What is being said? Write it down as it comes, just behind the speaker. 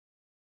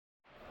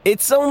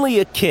It's only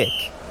a kick,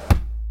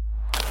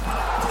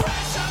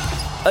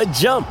 a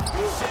jump,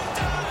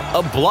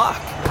 a block.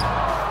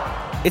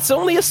 It's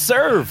only a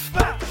serve.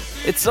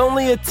 It's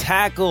only a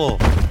tackle,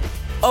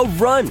 a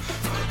run.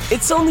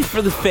 It's only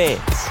for the fans.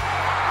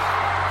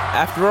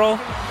 After all,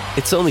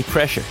 it's only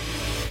pressure.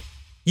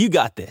 You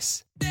got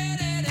this.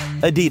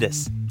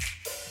 Adidas.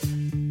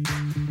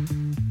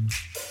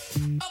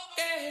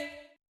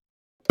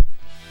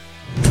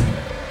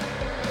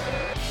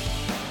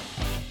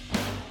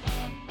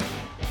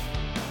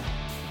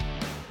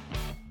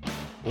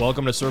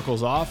 Welcome to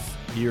Circles Off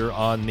here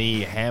on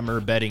the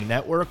Hammer Betting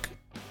Network,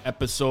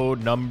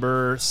 episode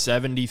number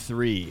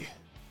 73.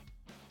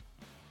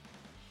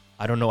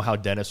 I don't know how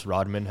Dennis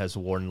Rodman has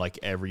worn like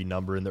every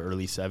number in the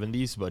early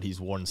 70s, but he's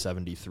worn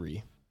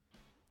 73.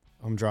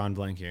 I'm drawing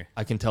blank here.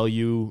 I can tell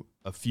you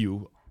a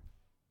few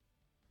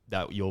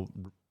that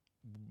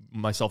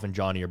myself and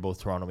Johnny are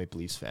both Toronto Maple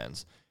Leafs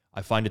fans.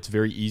 I find it's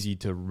very easy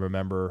to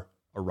remember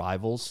a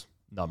rival's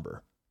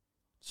number.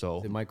 So,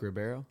 is it Mike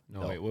Ribeiro?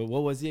 No. Wait,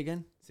 what was he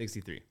again?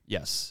 63.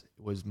 Yes,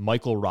 it was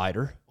Michael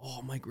Ryder.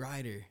 Oh, Mike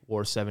Ryder.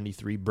 Wore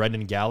 73.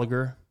 Brendan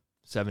Gallagher,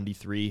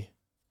 73.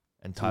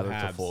 And Tyler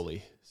Habs.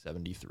 Toffoli,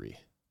 73.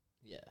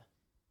 Yeah.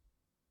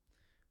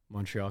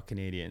 Montreal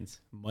Canadiens.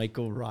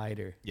 Michael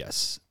Ryder.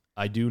 Yes.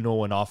 I do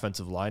know an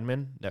offensive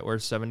lineman that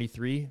wears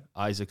 73,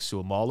 Isaac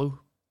Suomalu.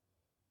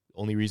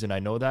 Only reason I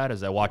know that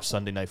is I watch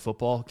Sunday Night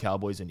Football,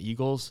 Cowboys and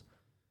Eagles,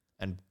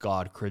 and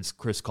God, Chris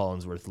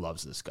Collinsworth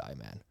loves this guy,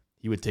 man.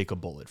 He would take a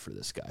bullet for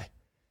this guy.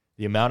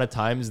 The amount of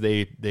times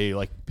they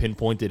like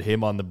pinpointed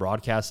him on the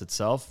broadcast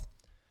itself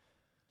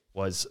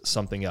was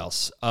something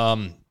else.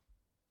 I'm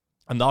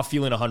not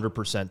feeling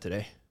 100%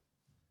 today.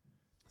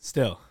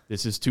 Still.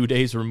 This is 2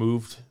 days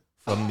removed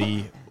from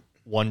the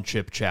one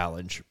chip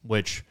challenge,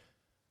 which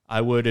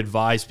I would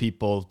advise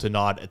people to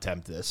not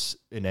attempt this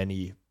in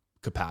any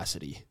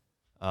capacity.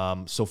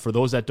 So for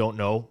those that don't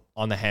know,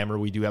 on the Hammer,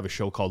 we do have a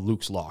show called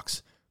Luke's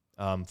Locks.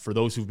 For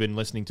those who've been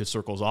listening to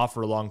Circles Off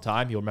for a long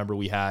time, you'll remember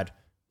we had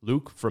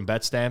Luke from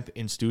BetStamp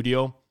in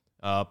studio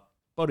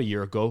about a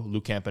year ago,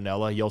 Luke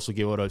Campanella. He also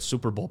gave out a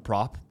Super Bowl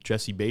prop,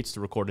 Jesse Bates,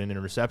 to record an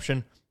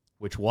interception,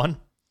 which won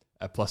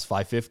at plus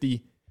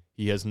 550.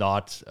 He has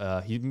not,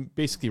 he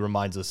basically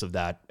reminds us of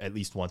that at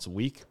least once a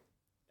week,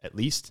 at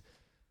least.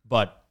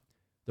 But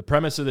the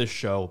premise of this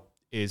show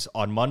is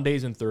on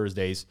Mondays and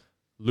Thursdays,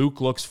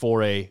 Luke looks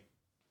for a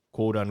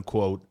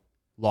quote-unquote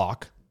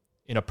lock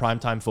in a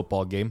primetime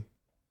football game.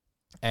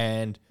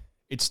 And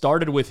it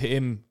started with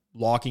him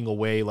locking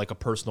away like a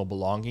personal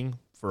belonging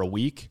for a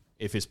week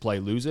if his play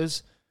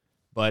loses,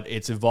 but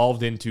it's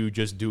evolved into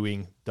just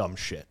doing dumb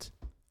shit.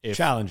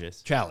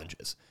 Challenges.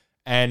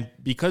 And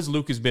because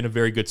Luke has been a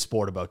very good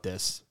sport about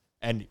this,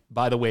 and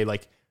by the way,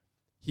 like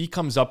he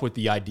comes up with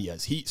the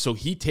ideas. He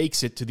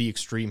takes it to the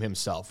extreme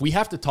himself. We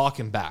have to talk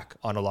him back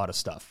on a lot of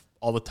stuff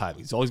all the time.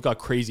 He's always got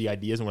crazy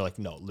ideas and we're like,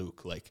 no,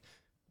 Luke, like,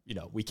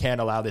 we can't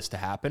allow this to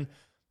happen.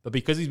 But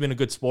because he's been a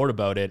good sport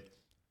about it,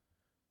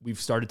 we've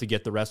started to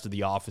get the rest of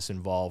the office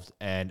involved.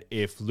 And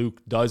if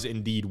Luke does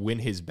indeed win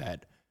his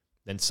bet,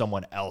 then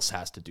someone else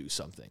has to do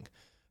something.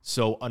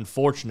 So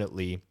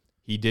unfortunately,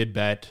 he did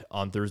bet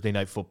on Thursday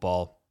Night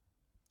Football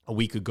a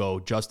week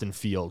ago, Justin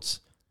Fields,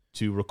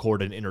 to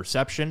record an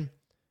interception.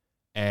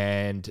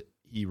 And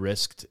he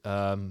risked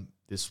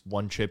this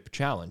one chip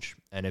challenge.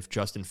 And if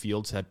Justin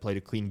Fields had played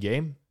a clean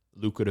game,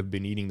 Luke could have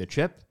been eating the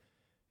chip.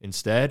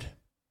 Instead,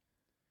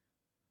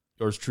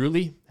 yours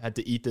truly had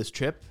to eat this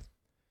chip.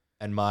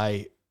 And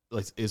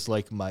it's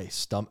like my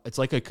stomach. It's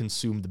like I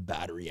consumed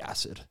battery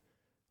acid.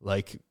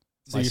 Like,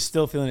 so you're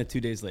still feeling it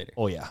 2 days later?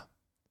 Oh yeah,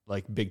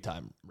 like big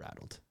time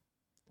rattled.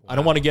 Wow. I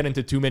don't want to get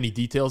into too many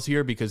details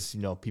here because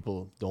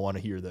people don't want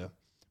to hear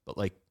but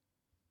like,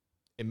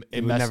 you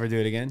would never do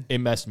it again. It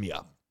messed me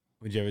up.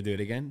 Would you ever do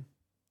it again?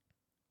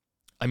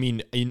 I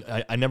mean,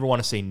 I never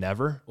want to say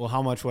never. Well,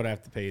 how much would I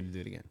have to pay you to do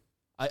it again?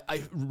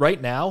 I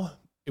right now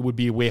it would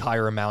be a way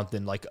higher amount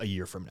than like a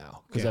year from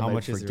now. Because how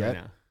much is it right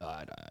now?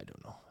 I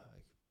don't know.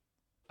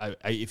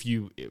 If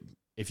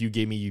you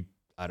gave me,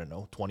 I don't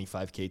know,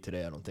 25K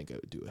today, I don't think I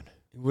would do it.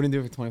 You wouldn't do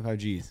it for 25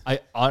 G's.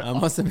 I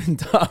must have been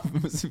tough.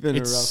 It must have been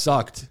it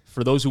sucked.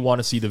 For those who want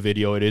to see the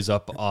video, it is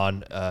up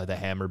on the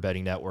Hammer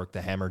Betting Network,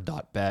 the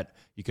hammer.bet.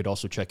 You could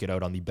also check it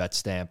out on the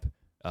BetStamp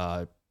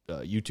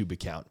YouTube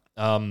account.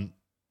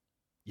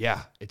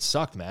 Yeah, it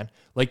sucked, man.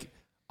 Like,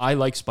 I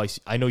like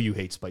spicy. I know you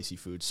hate spicy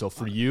food. So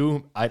for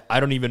you, I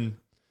don't even...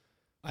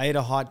 I ate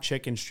a hot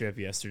chicken strip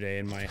yesterday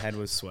and my head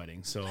was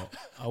sweating. So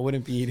I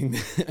wouldn't be eating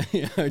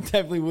I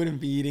definitely wouldn't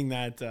be eating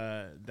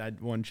that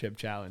one chip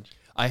challenge.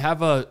 I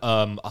have a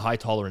high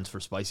tolerance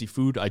for spicy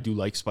food. I do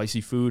like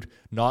spicy food.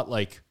 Not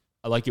like,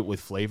 I like it with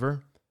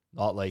flavor.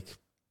 Not like,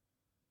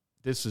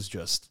 this is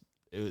just,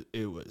 it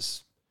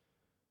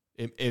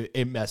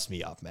messed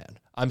me up, man.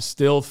 I'm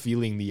still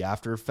feeling the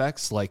after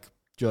effects, like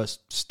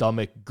just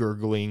stomach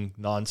gurgling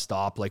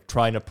nonstop, like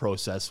trying to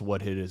process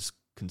what it is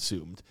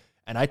consumed.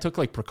 And I took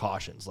like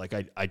precautions. Like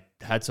I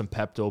had some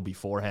Pepto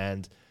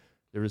beforehand.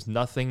 There was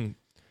nothing.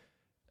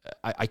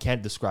 I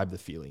can't describe the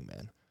feeling,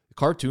 man. The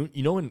cartoon,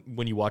 you know,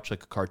 when you watch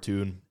like a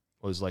cartoon,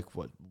 was like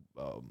what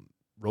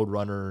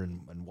Roadrunner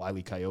and Wile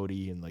E.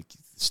 Coyote, and like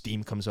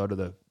steam comes out of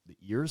the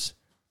ears.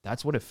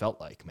 That's what it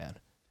felt like, man.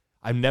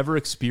 I've never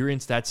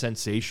experienced that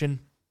sensation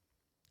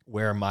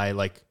where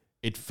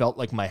it felt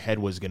like my head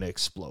was going to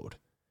explode.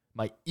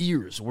 My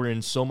ears were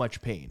in so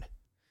much pain.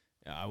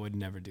 Yeah, I would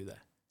never do that.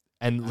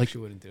 And I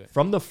actually wouldn't do it.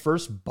 From the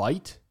first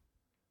bite,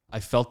 I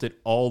felt it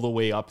all the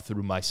way up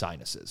through my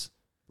sinuses.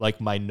 Like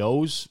my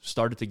nose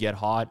started to get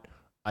hot.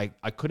 I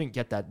couldn't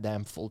get that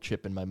damn full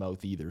chip in my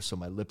mouth either, so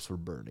my lips were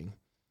burning.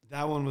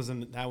 That was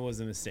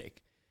a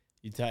mistake.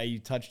 You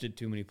touched it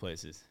too many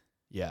places.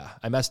 Yeah,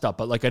 I messed up,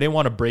 but like I didn't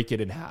want to break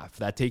it in half.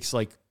 That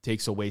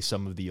takes away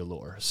some of the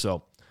allure.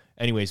 So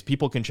anyways,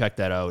 people can check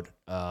that out.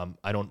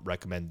 I don't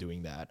recommend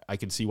doing that. I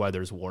can see why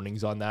there's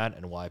warnings on that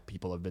and why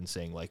people have been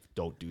saying like,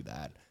 don't do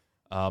that.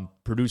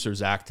 Producer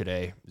Zach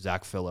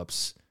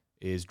Phillips,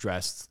 is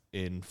dressed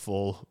in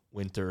full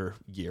winter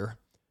gear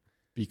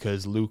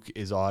because Luke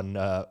is on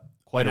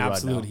quite an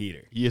absolute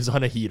heater. He is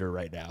on a heater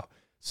right now.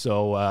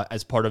 So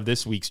as part of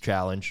this week's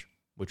challenge,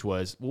 which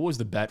was, what was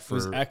the bet for? It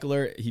was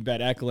Eckler. He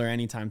bet Eckler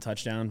anytime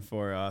touchdown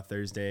for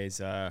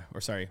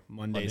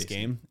Monday's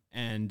game.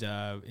 And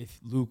if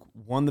Luke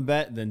won the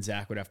bet, then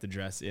Zach would have to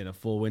dress in a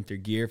full winter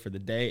gear for the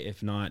day.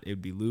 If not, it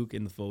would be Luke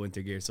in the full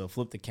winter gear. So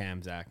flip the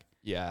cam, Zach.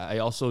 Yeah, I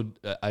also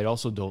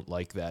don't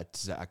like that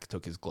Zach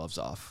took his gloves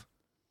off.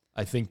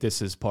 I think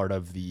this is part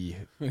of the...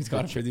 He's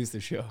got to produce the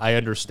show. I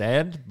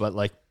understand, but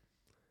like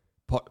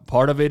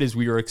part of it is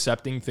we are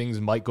accepting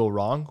things might go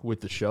wrong with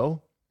the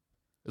show.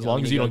 As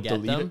long as you don't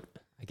delete it.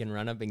 I can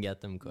run up and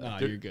get them quick. No,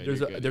 you're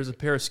good. There's a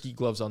pair of ski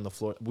gloves on the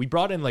floor. We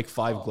brought in like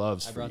 5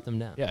 gloves. I brought them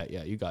down.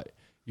 Yeah, you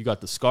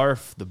got the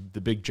scarf, the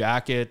big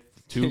jacket,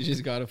 too. You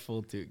just got a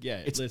full tube.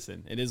 Yeah,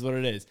 listen, it is what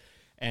it is.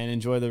 And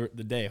enjoy the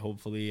day.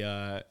 Hopefully,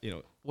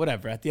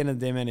 whatever. At the end of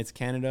the day, man, it's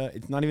Canada.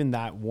 It's not even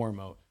that warm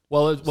out.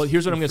 Well,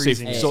 here's what I'm going to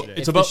say. Hey, so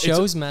it's about the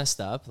show's messed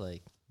up.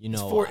 Like,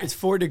 it's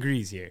 4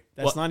 degrees here.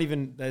 That's not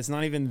even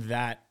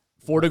that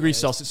 4 degrees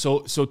Celsius.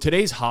 So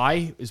today's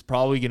high is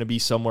probably going to be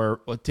somewhere.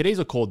 Well, today's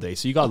a cold day,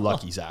 so you got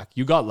lucky, Zach.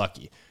 You got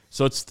lucky.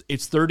 So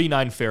it's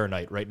 39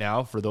 Fahrenheit right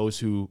now for those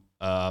who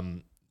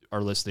are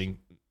listening.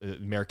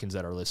 Americans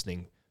that are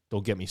listening,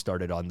 don't get me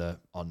started on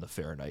the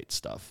Fahrenheit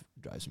stuff.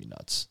 It drives me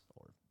nuts.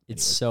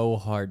 It's so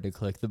hard to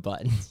click the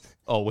buttons.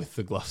 Oh, with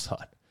the gloves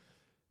on.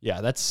 Yeah,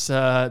 that's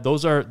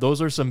those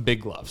are some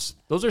big gloves.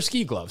 Those are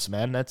ski gloves,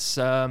 man. That's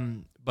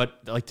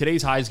but like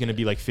today's high is going to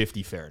be like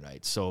 50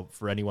 Fahrenheit. So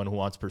for anyone who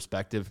wants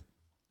perspective,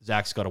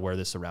 Zach's got to wear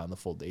this around the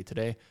full day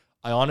today.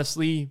 I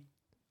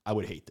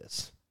would hate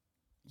this.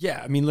 Yeah,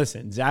 I mean,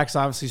 listen, Zach's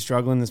obviously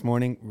struggling this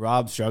morning.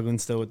 Rob's struggling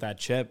still with that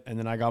chip. And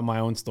then I got my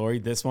own story.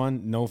 This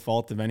one, no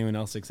fault of anyone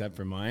else except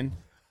for mine.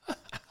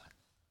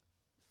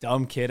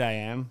 Dumb kid I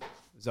am.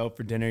 Was out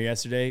for dinner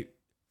yesterday.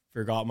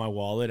 Forgot my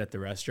wallet at the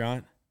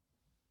restaurant.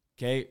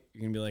 Okay,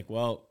 you're going to be like,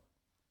 well,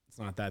 it's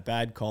not that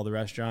bad. Call the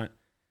restaurant.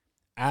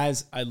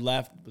 As I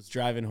left, was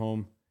driving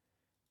home,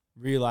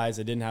 realized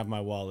I didn't have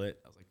my wallet.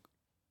 I was like,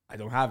 I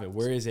don't have it.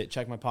 Where is it?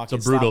 Check my pocket.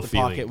 It's a brutal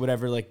feeling. Pocket,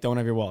 whatever. Like, don't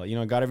have your wallet.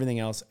 I got everything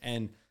else.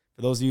 And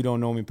for those of you who don't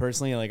know me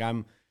personally, like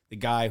I'm the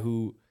guy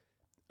who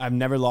I've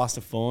never lost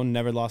a phone,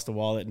 never lost a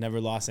wallet,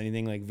 never lost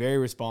anything. Like very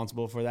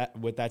responsible for that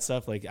with that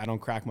stuff. Like I don't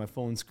crack my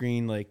phone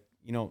screen. Like,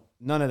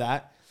 none of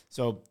that.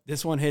 So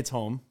this one hits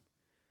home.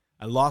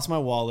 I lost my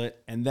wallet.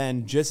 And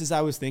then just as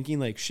I was thinking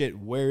like, shit,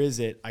 where is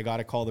it? I got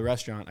to call the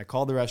restaurant. I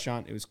called the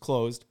restaurant. It was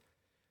closed.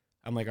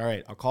 I'm like, all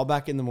right, I'll call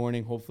back in the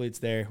morning. Hopefully it's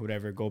there,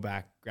 whatever. Go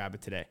back, grab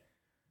it today.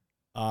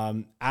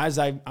 As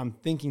I'm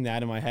thinking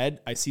that in my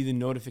head, I see the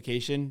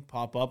notification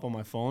pop up on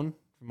my phone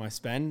from my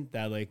spend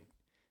that like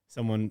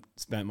someone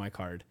spent my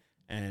card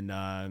and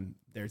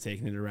they're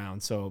taking it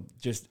around. So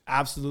just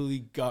absolutely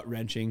gut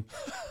wrenching,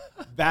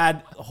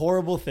 bad,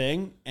 horrible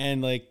thing.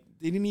 And like,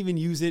 they didn't even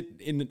use it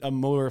in a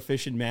more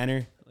efficient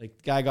manner. Like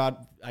the guy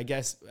got, I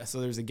guess, so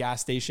there's a gas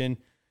station.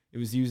 It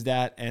was used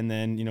at, and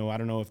then, I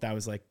don't know if that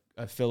was like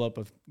a fill up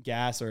of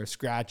gas or a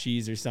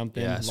scratchies or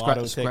something. Yeah,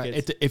 lotto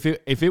tickets.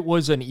 If it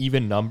was an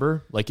even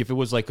number, like if it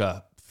was like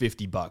a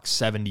 $50,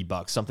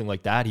 $70, something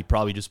like that, he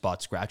probably just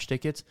bought scratch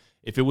tickets.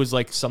 If it was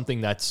like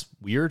something that's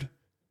weird,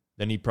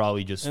 then he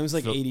probably just... And it was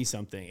like 80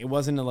 something. It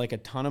wasn't like a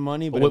ton of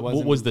money, but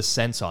what was the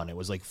cents on it? It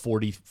was like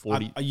 40.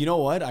 You know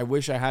what? I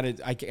wish I had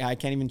it. I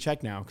can't even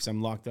check now because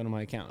I'm locked out of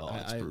my account. Oh,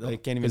 I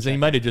can't even because he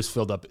might have just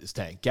filled up his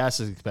tank. Gas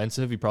is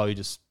expensive. He probably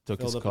just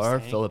took his car,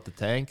 filled up the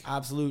tank.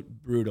 Absolute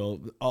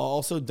brutal.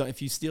 Also,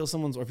 if you steal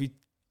someone's, or if you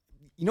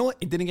know what?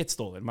 It didn't get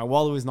stolen. My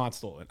wallet was not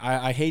stolen.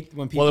 I hate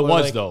when people. Well, it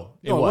was like, though.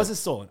 No, it wasn't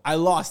stolen. I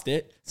lost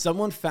it.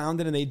 Someone found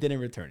it and they didn't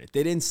return it.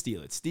 They didn't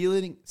steal it.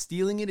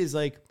 Stealing it is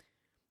like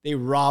they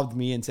robbed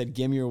me and said,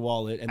 "Give me your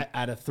wallet," and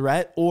at a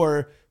threat,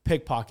 or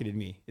pickpocketed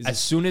me. As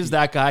soon as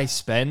that guy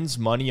spends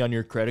money on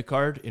your credit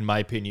card, in my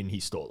opinion, he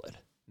stole it.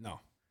 No.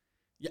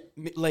 Yeah,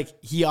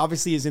 like he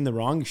obviously is in the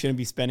wrong. He shouldn't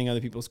be spending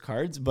other people's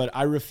cards, but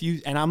I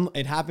refuse. And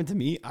it happened to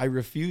me. I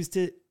refuse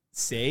to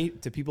say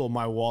to people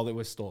my wallet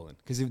was stolen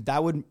because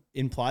that would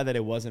imply that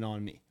it wasn't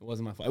on me. It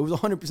wasn't my fault. It was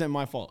 100%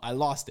 my fault. I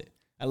lost it.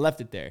 I left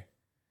it there.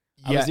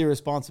 I was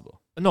irresponsible.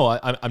 No,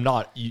 I'm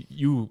not.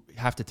 You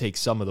have to take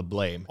some of the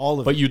blame. All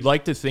of but it. you'd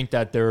like to think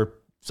that there are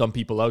some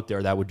people out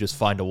there that would just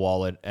find a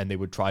wallet and they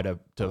would try to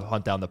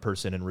hunt down the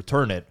person and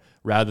return it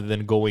rather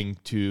than going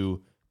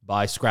to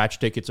buy scratch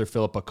tickets or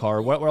fill up a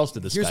car. Where else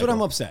did this Here's guy what go?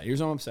 I'm upset. Here's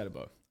what I'm upset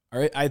about. All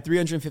right, I had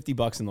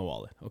 $350 in the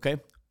wallet. Okay,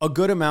 a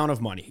good amount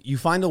of money. You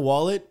find a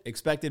wallet,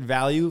 expected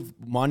value,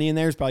 money in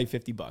there is probably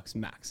 $50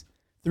 max.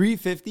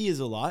 $350 is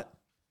a lot,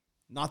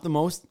 not the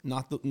most,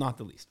 not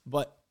the least,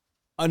 but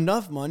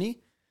enough money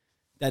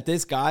that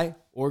this guy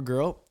or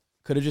girl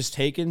could have just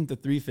taken the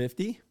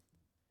 $350.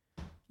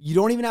 You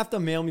don't even have to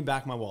mail me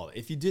back my wallet.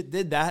 If you did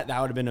that,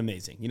 that would have been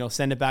amazing. You know,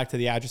 send it back to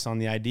the address on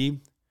the ID.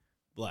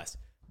 Bless.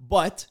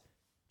 But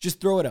just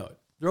throw it out.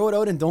 Throw it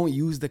out and don't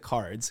use the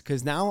cards,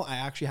 because now I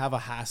actually have a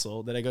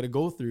hassle that I got to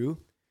go through.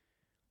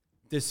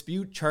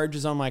 Dispute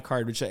charges on my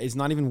card, which is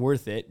not even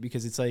worth it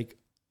because it's like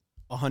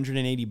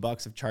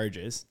 $180 of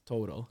charges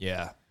total.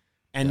 Yeah.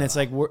 And it's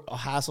like a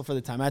hassle for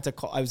the time. I had to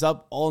call. I was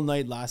up all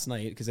night last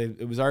night because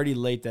it was already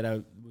late that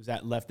I was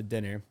left at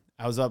dinner.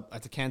 I was up. I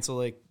had to cancel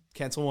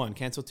 1,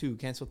 cancel 2,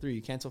 cancel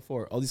 3, cancel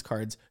 4. All these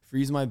cards,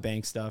 freeze my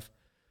bank stuff.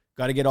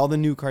 Got to get all the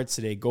new cards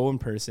today. Go in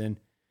person.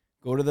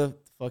 Go to the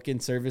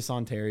fucking Service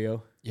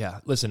Ontario Yeah.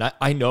 Listen,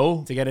 I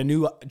know. to get a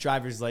new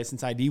driver's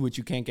license ID, which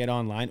you can't get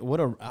online.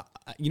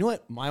 You know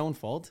what? My own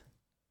fault.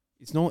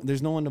 There's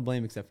no one to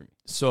blame except for me.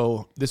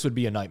 So this would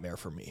be a nightmare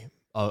for me.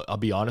 I'll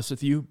be honest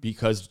with you,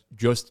 because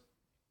just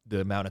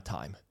the amount of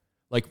time.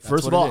 Like,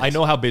 first of what it all, I is.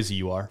 know how busy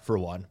you are, for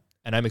one,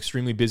 and I'm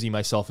extremely busy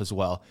myself as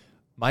well.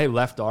 My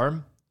left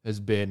arm has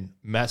been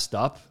messed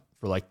up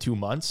for like 2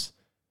 months,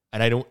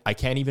 and I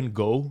can't even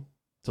go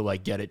to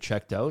like get it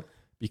checked out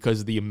because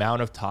of the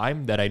amount of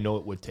time that I know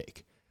it would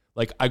take.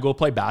 Like, I go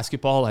play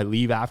basketball, I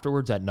leave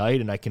afterwards at night,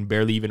 and I can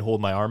barely even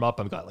hold my arm up.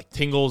 I've got like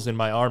tingles in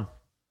my arm.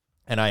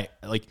 And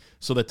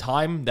so the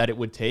time that it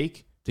would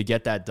take to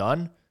get that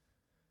done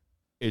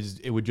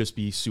it would just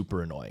be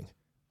super annoying.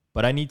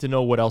 But I need to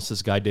know what else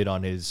this guy did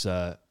on his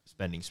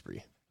spending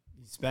spree.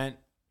 He spent.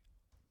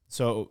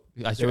 So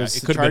I there was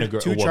it could have been a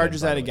two woman,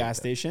 charges by at the a way, gas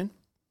but- station,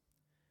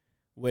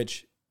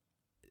 which,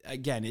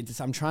 again,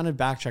 I'm trying to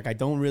backtrack. I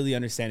don't really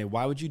understand it.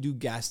 Why would you do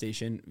gas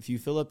station? If you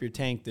fill up your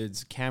tank,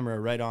 there's a camera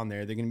right on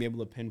there. They're going to be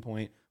able to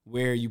pinpoint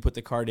where you put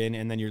the card in,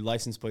 and then your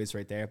license plate's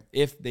right there.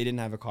 If they didn't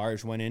have a car,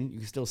 just went in, you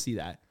can still see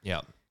that.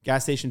 Yeah.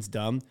 Gas station's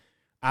dumb.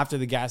 After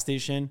the gas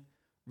station,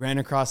 ran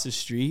across the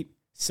street,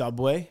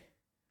 Subway,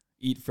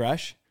 eat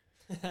fresh.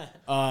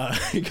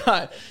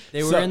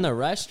 They were in the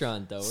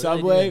restaurant though. What are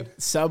they doing?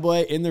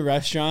 Subway in the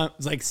restaurant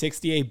was like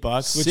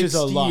 $68, which is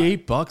a lot.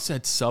 $68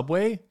 at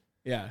Subway?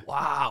 Yeah.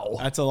 Wow.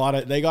 That's a lot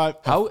of, they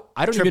got How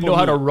I don't even triple know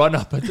how to meat. run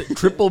up a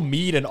triple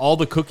meat and all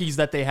the cookies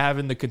that they have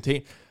in the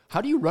container. How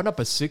do you run up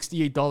a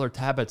 $68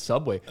 tab at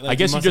Subway? Like, I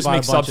guess you must just have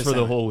make bought a bunch subs of for the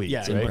sandwich. whole week, Yeah,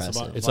 right? they Impressive.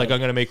 bought- It's bought like a- I'm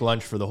gonna make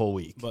lunch for the whole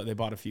week. but they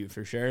bought a few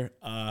for sure.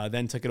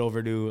 Then took it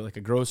over to like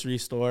a grocery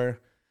store,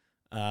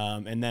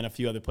 and then a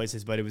few other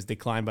places, but it was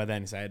declined by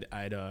then because I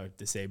had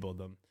disabled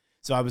them.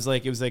 So I was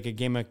like, it was like a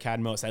game of cat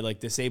and mouse. I like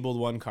disabled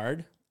one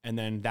card, and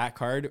then that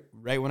card,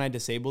 right when I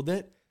disabled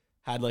it,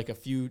 had like a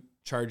few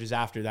charges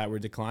after that were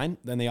declined.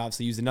 Then they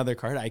obviously used another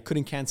card. I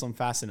couldn't cancel them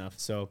fast enough.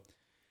 So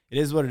it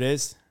is what it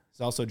is. It's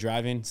also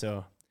driving,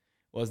 so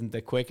wasn't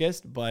the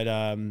quickest, but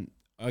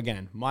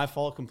again, my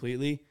fault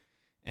completely.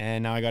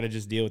 And now I got to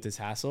just deal with this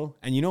hassle.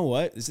 And you know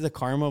what? This is the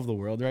karma of the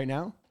world right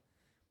now.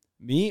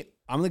 Me,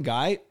 I'm the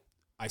guy,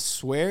 I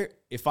swear,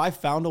 if I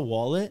found a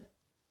wallet,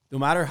 no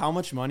matter how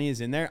much money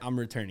is in there, I'm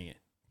returning it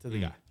to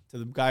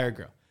the guy or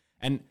girl.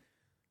 And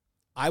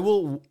I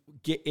will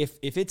get, if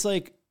it's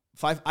like,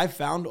 I've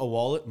found a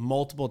wallet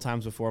multiple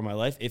times before in my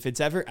life. If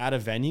it's ever at a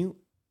venue,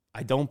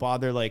 I don't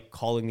bother like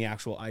calling the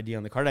actual ID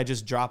on the card. I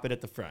just drop it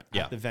at the front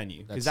at the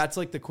venue, because that's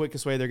like the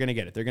quickest way they're going to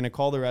get it. They're going to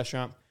call the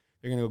restaurant.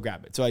 They're going to go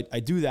grab it. So I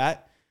do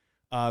that.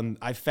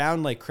 I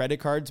found like credit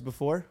cards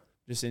before,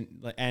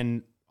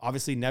 and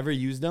obviously never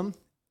used them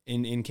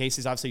in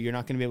cases. Obviously you're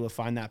not going to be able to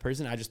find that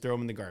person. I just throw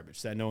them in the garbage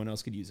so that no one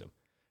else could use them.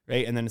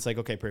 Right. And then it's like,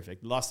 okay,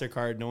 perfect. Lost their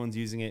card. No one's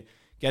using it.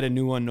 Get a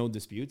new one. No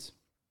disputes.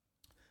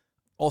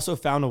 Also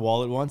found a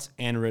wallet once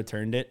and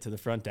returned it to the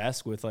front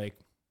desk with like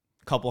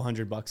a couple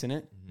 $100 in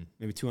it,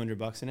 maybe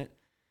 $200 in it.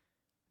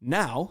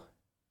 Now,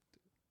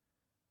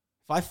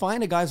 if I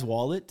find a guy's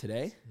wallet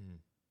today,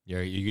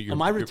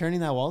 am I returning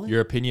that wallet?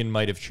 Your opinion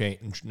might have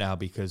changed now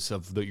because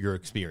of your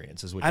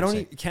experience, is what I you're don't.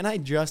 saying. Can I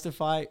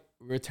justify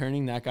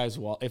returning that guy's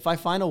wallet? If I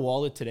find a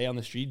wallet today on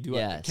the street,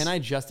 Yes. can I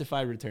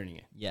justify returning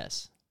it?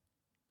 Yes.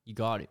 You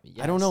got it.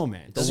 Yes. I don't know,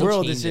 man. It The doesn't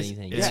world change is just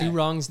anything. yeah. Two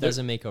wrongs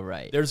doesn't make a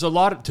right. There's a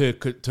lot to No,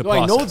 process.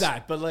 I know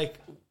that, but like,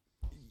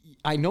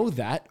 I know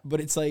that, but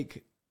it's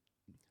like,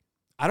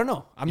 I don't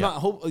know. I'm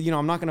not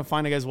going to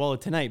find a guy's wallet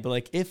tonight, but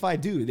like, if I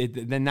do,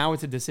 then now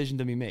it's a decision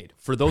to be made.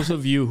 For those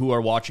of you who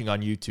are watching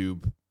on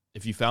YouTube,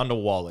 if you found a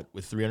wallet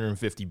with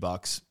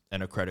 $350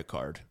 and a credit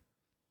card,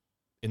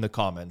 in the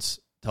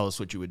comments, tell us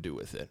what you would do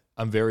with it.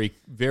 I'm very,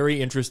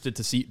 very interested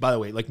to see. By the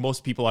way, like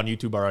most people on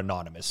YouTube are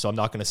anonymous, so I'm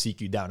not going to seek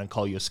you down and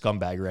call you a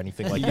scumbag or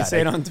anything like You that.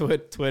 say it on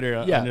Twitter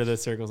under the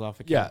Circles Off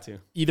account too.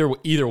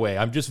 Either way,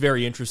 I'm just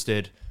very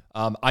interested.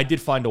 I did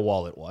find a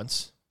wallet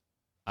once.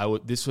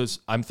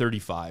 I'm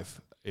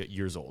 35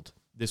 years old.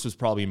 This was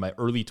probably in my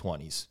early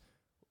 20s.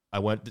 I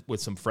went with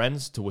some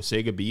friends to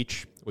Wasaga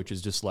Beach, which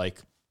is just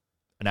like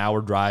an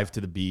hour drive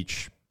to the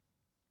beach.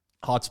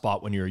 Hot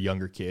spot when you're a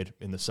younger kid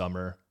in the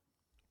summer.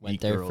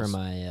 Went there for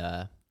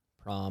my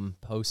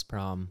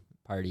post-prom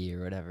party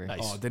or whatever. Nice.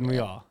 Oh, didn't we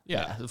all?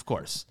 Yeah, of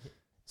course.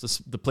 It's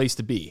the place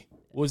to be.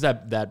 What was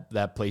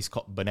that place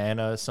called?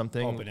 Banana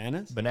something? Oh,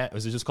 Bananas?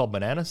 Was it just called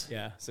Bananas?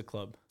 Yeah, it's a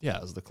club. Yeah,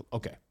 it was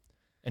okay.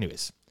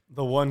 Anyways.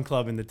 The one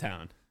club in the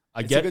town.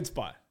 It's a good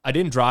spot. I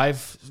didn't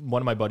drive.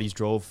 One of my buddies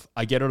drove.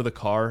 I get out of the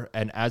car,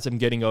 and as I'm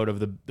getting out of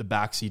the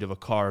back seat of a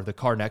car, the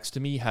car next to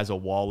me has a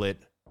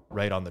wallet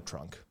right on the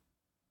trunk.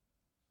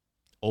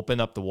 Open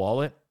up the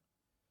wallet.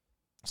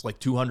 It's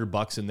like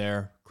 $200 in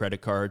there,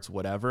 credit cards,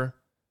 whatever.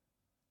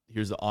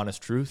 Here's the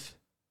honest truth.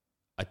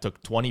 I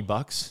took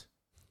 $20.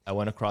 I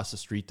went across the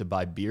street to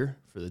buy beer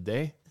for the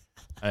day,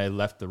 and I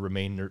left the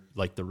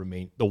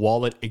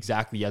wallet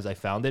exactly as I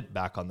found it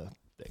back on the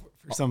thing.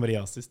 For somebody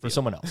else to steal. For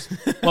someone else.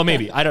 Well,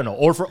 maybe. I don't know.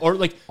 Or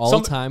like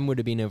all time would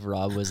have been if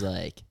Rob was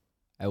like,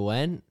 I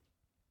went,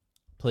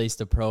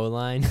 placed a pro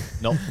line.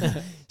 Nope.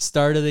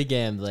 Started the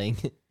gambling.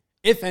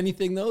 If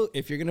anything, though,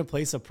 if you're going to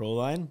place a pro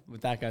line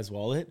with that guy's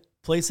wallet,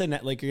 place a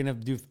net, like you're going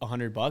to do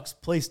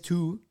 $100, place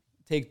two,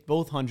 take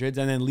both hundreds,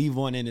 and then leave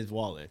one in his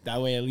wallet. That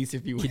way, at least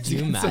if you could you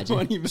imagine?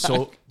 Money back.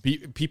 So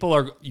people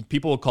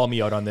will call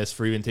me out on this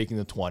for even taking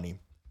the 20.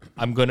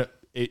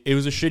 It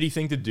was a shitty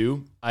thing to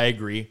do. I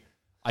agree.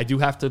 I do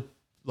have to,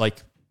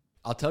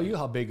 I'll tell you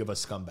how big of a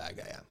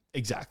scumbag I am.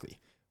 Exactly.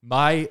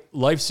 My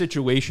life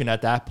situation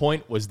at that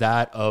point was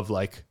that of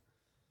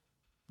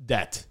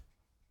debt,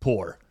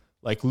 poor,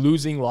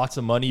 losing lots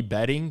of money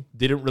betting,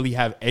 didn't really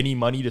have any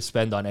money to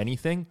spend on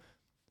anything.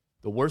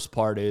 The worst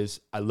part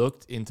is I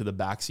looked into the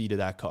back seat of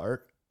that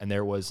car and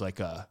there was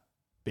a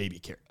baby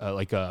care,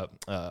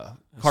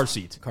 car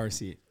seat. Car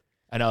seat.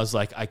 And I was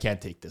like, I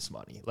can't take this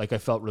money. I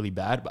felt really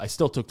bad, but I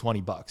still took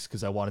 $20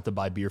 because I wanted to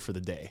buy beer for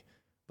the day.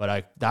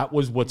 But that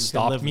was what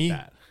stopped me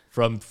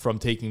from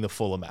taking the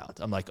full amount.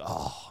 I'm like,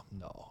 oh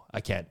no,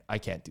 I can't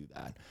do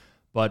that.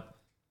 But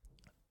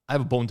I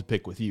have a bone to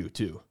pick with you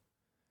too.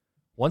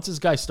 Once this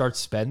guy starts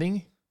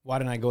spending, why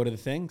didn't I go to the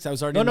thing? Because I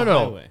was already on the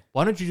highway.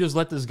 Why don't you just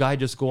let this guy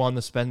just go on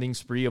the spending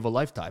spree of a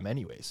lifetime,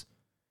 anyways?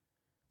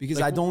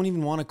 Because I don't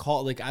even want to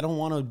call. I don't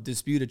want to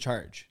dispute a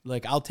charge.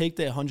 I'll take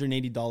the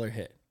 $180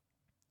 hit.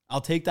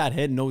 I'll take that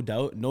hit, no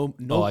doubt, no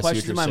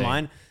question in my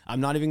mind.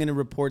 I'm not even going to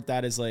report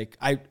that as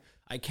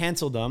I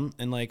canceled them,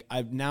 and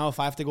now if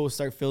I have to go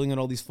start filling out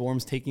all these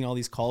forms, taking all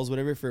these calls,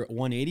 whatever for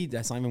 $180,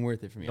 that's not even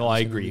worth it for me. No, I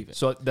agree.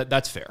 So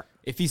that's fair.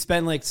 If he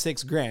spent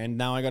 $6,000,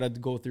 now I got to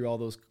go through all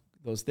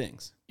those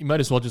things. You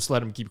might as well just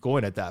let him keep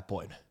going at that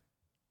point.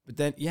 But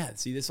then,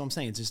 see, this is what I'm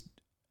saying. It's just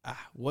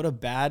what a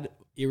bad,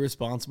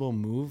 irresponsible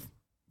move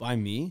by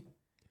me.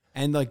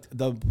 And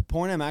the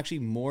point I'm actually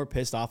more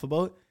pissed off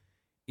about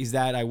is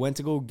that I went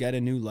to go get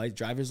a new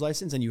driver's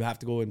license, and you have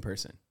to go in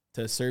person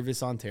to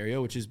Service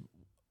Ontario, which is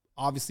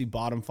obviously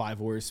bottom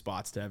 5 worst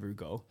spots to ever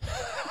go.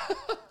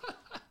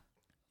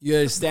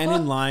 You stand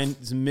in line,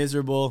 it's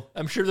miserable.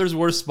 I'm sure there's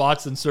worse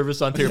spots than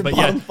Service Ontario, but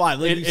bottom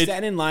 5. You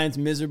stand in line, it's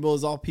miserable.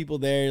 There's all people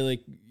there. You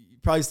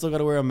probably still got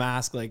to wear a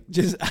mask.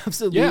 Just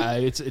absolutely. Yeah,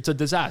 it's a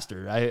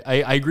disaster.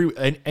 I agree.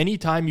 And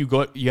anytime you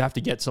go, you have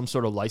to get some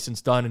sort of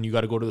license done, and you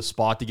got to go to the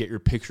spot to get your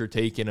picture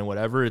taken and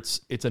whatever. It's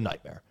a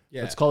nightmare.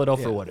 Yeah, let's call it out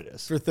for what it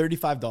is. For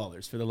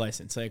 $35 for the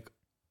license,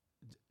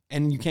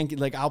 and you can't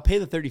get I'll pay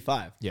the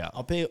 $35. Yeah,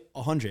 I'll pay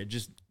 $100.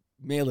 Just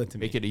mail it to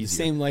me. Make it easy.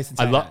 Same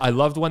license. I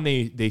loved when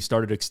they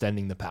started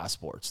extending the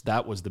passports.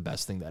 That was the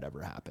best thing that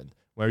ever happened.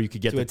 Where you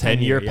could get the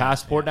 10-year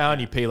passport now,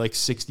 and you pay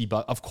 $60.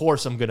 Of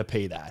course, I'm gonna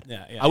pay that.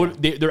 I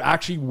would. They're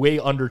actually way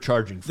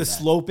undercharging for the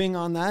sloping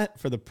on that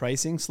for the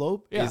pricing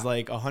slope is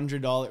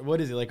 $100.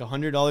 What is it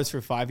 $100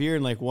 for 5-year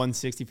and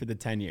 $160 for the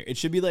 10-year? It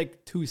should be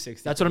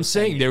 $260. That's what I'm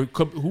saying.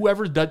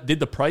 Whoever did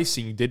the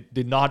pricing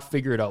did not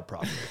figure it out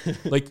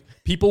properly.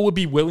 People would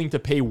be willing to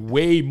pay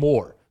way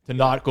more to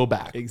not go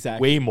back.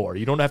 Exactly. Way more.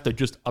 You don't have to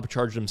just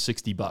upcharge them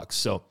 $60.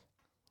 So.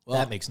 Well,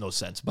 that makes no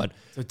sense, but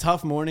it's a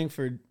tough morning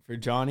for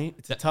Johnny.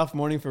 It's a tough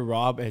morning for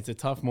Rob. It's a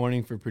tough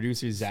morning for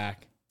producer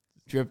Zach.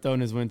 Dripped on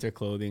his winter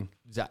clothing.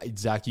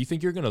 Zach, do you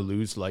think you're going to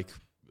lose a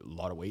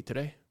lot of weight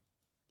today?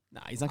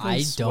 Nah, he's not going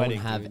to sweating.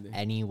 I don't have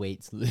any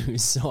weight to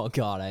lose, so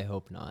God, I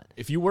hope not.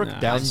 If you work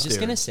downstairs. I was just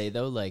going to say,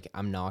 though,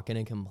 I'm not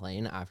going to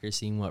complain after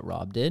seeing what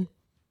Rob did.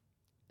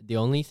 The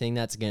only thing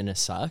that's going to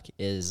suck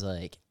is,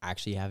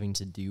 actually having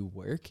to do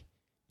work.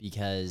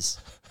 Because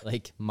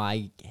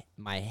my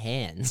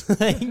hands.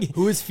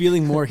 Who is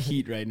feeling more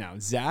heat right now,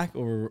 Zach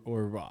or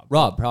Rob?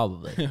 Rob,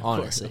 probably.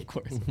 Honestly, of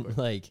course.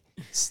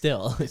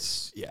 Still,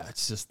 it's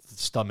just the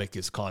stomach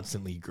is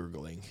constantly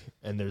gurgling,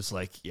 and there's it's all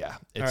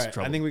right,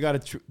 trouble. I think we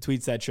got to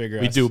tweets that trigger.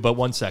 We do, but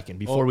 1 second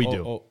before we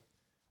do,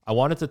 I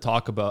wanted to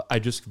talk about, I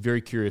just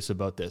very curious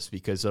about this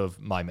because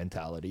of my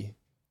mentality.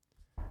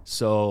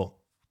 So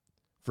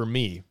for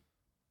me,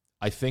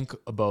 I think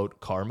about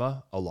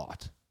karma a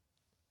lot.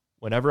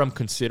 Whenever I'm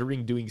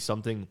considering doing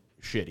something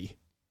shitty,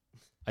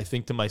 I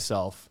think to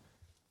myself,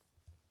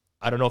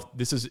 I don't know if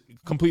this is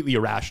completely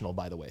irrational,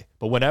 by the way,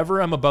 but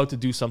whenever I'm about to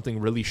do something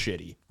really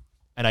shitty,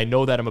 and I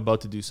know that I'm about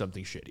to do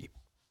something shitty,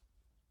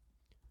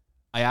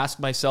 I ask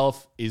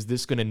myself, is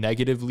this going to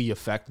negatively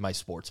affect my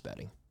sports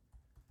betting?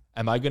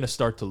 Am I going to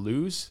start to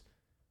lose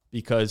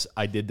because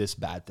I did this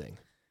bad thing?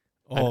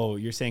 Oh,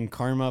 you're saying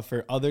karma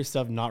for other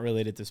stuff not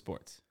related to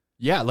sports.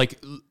 Yeah,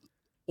 like,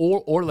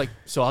 or like,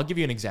 so I'll give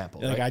you an example.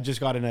 Like right? I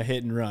just got in a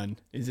hit and run.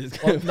 Is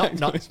this Well,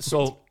 not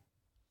so.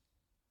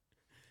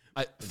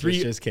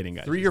 Just kidding,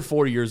 guys. 3 or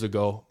 4 years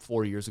ago,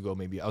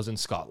 maybe, I was in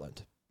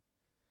Scotland.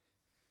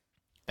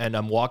 And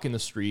I'm walking the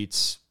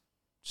streets,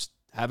 just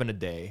having a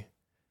day.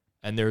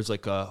 And there's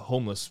like a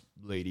homeless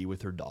lady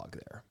with her dog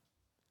there.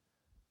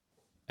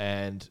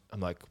 And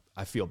I'm like,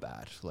 I feel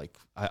bad. Like,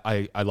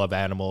 I love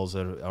animals.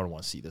 I don't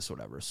want to see this or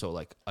whatever. So,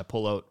 like, I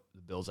pull out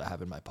the bills I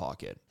have in my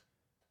pocket.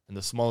 And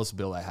the smallest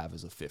bill I have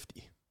is a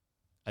 50.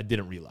 I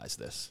didn't realize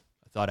this.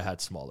 I thought I had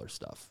smaller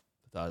stuff.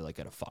 I thought I like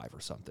had a 5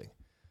 or something.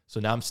 So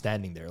now I'm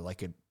standing there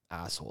like an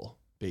asshole,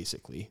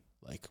 basically.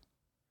 Like,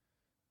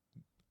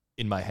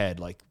 in my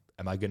head, like,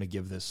 am I going to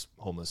give this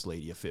homeless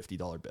lady a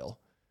 $50 bill?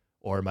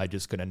 Or am I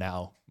just going to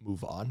now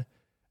move on?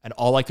 And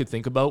all I could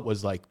think about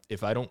was, like,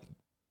 if I don't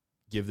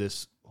give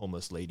this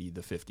homeless lady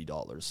the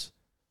 $50,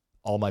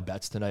 all my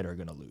bets tonight are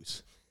going to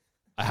lose.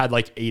 I had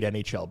like 8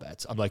 NHL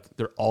bets. I'm like,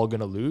 they're all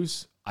going to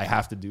lose. I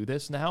have to do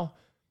this now.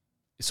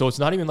 So it's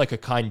not even like a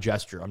kind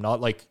gesture. I'm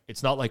not like,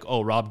 it's not like,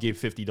 oh, Rob gave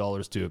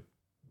 $50 to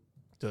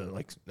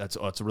like,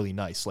 that's really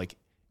nice. Like,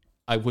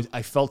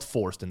 I felt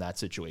forced in that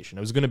situation.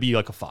 It was going to be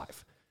like a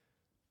 5.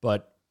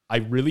 But I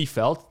really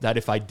felt that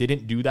if I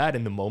didn't do that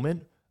in the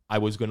moment, I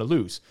was going to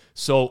lose.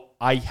 So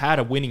I had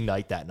a winning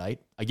night that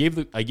night. I gave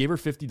her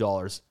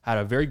 $50, had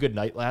a very good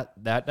night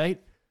that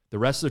night. The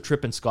rest of the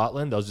trip in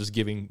Scotland, I was just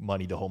giving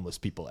money to homeless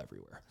people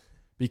everywhere.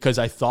 Because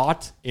I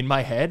thought in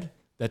my head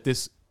that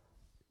this,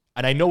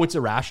 and I know it's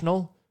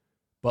irrational,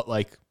 but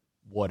like,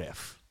 what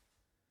if?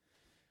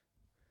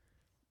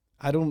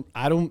 I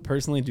don't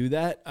personally do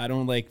that. I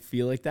don't like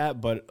feel like that,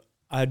 but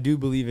I do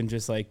believe in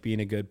just like being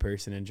a good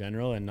person in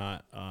general and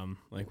not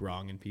like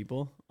wronging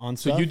people on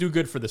stuff. So you do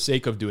good for the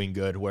sake of doing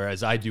good,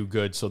 whereas I do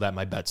good so that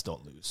my bets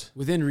don't lose.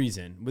 Within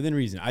reason.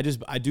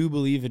 I do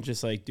believe in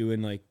just like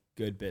doing like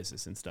good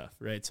business and stuff,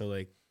 right? So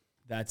like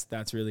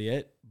that's really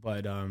it.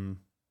 But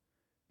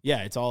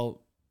yeah, it's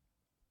all,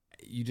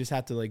 you just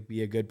have to like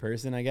be a good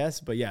person, I guess.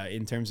 But yeah,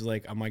 in terms of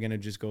like, am I gonna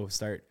just go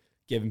start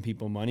giving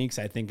people money because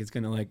I think it's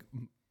gonna like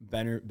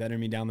better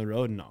me down the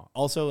road? And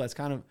also that's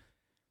kind of,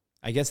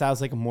 I guess that was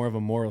like more of a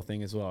moral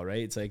thing as well,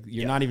 right? It's like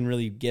you're not even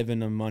really giving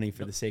them money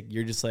for the sake.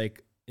 You're just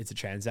like, it's a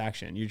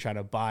transaction. You're trying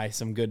to buy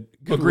some good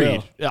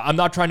Agreed. Yeah, I'm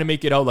not trying to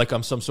make it out like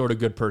I'm some sort of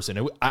good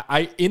person.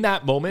 I in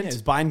that moment,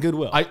 it's buying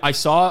goodwill. I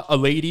saw a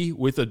lady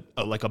with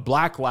a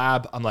black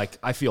lab. I'm like,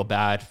 I feel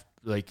bad.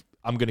 Like,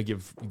 I'm gonna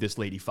give this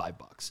lady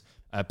 $5.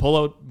 I pull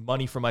out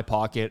money from my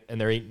pocket,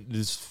 and there ain't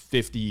this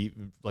 50,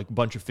 like a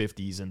bunch of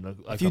 50s. And like,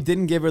 if you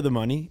didn't give her the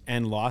money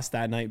and lost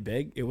that night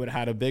big, it would have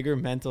had a bigger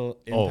mental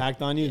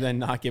impact on you than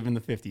not giving the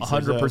 50.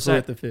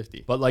 100% the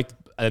 50. But like,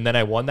 and then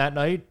I won that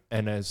night,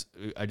 and as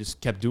I just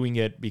kept doing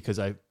it because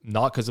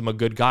not because I'm a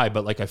good guy,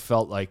 but like I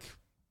felt like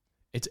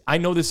I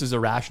know this is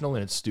irrational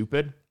and it's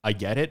stupid. I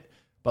get it,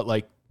 but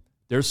like,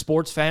 there's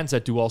sports fans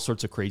that do all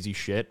sorts of crazy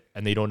shit,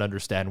 and they don't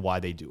understand why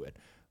they do it.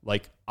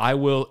 Like, I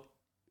will.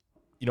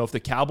 You know, if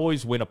the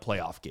Cowboys win a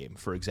playoff game,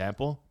 for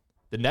example,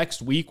 the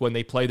next week when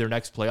they play their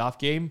next playoff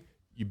game,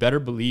 you better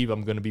believe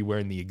I'm going to be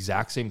wearing the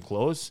exact same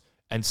clothes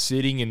and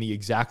sitting in the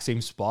exact same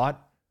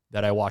spot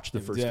that I watched the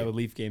first game. With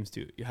Leaf games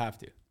too. You have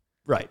to.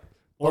 Right.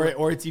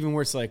 Or it's even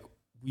worse. Like,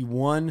 we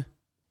won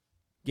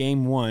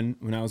game 1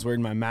 when I was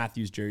wearing my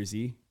Matthews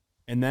jersey,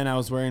 and then I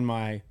was wearing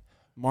my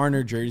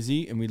Marner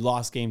jersey, and we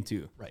lost game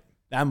 2. Right.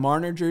 That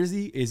Marner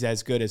jersey is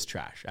as good as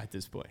trash at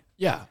this point.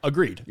 Yeah,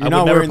 agreed. You're I not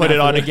would never wearing put that it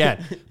for on the-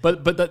 again.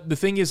 But the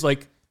thing is,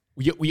 like,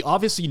 we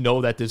obviously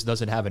know that this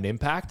doesn't have an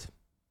impact.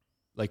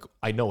 Like,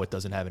 I know it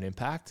doesn't have an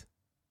impact,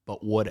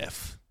 but what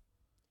if?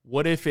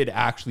 What if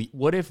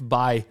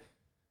by,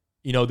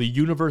 you know, the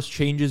universe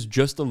changes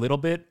just a little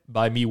bit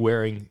by me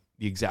wearing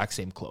the exact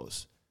same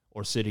clothes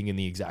or sitting in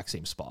the exact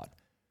same spot?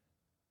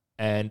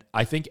 And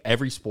I think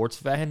every sports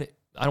fan,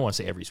 I don't want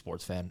to say every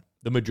sports fan,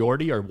 the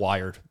majority are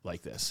wired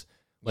like this.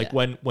 Like,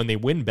 when they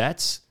win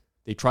bets,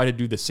 they try to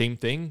do the same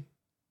thing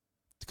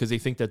because they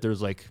think that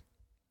there's like,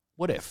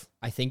 what if?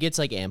 I think it's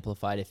like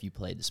amplified if you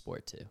played the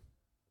sport too.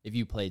 If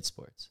you played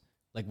sports.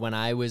 Like when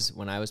I was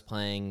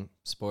playing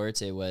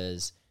sports,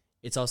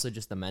 it's also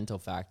just the mental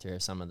factor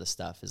of some of the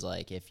stuff is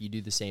like, if you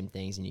do the same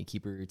things and you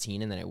keep a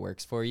routine and then it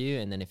works for you,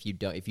 and then if you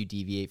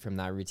deviate from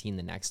that routine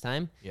the next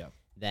time,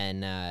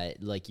 then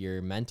like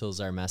your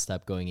mentals are messed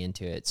up going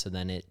into it. So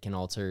then it can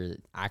alter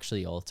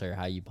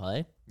how you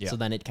play. Yeah. So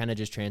then it kind of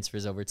just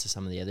transfers over to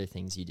some of the other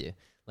things you do.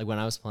 like when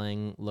I was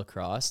playing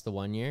lacrosse the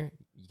one year,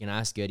 you can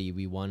ask Goody,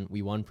 we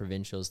won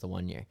provincials the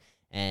one year.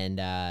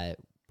 And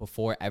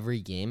before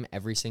every game,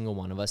 every single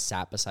one of us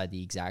sat beside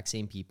the exact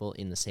same people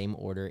in the same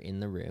order in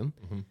the room.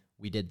 Mm-hmm.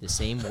 We did the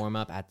same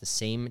warm-up at the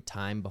same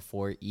time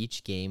before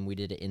each game. We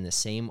did it in the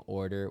same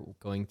order,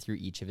 going through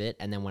each of it.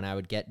 And then when I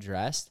would get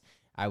dressed,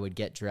 I would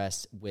get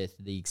dressed with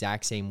the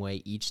exact same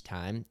way each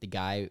time.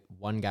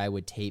 One guy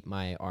would tape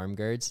my arm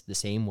guards the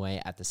same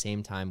way at the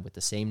same time with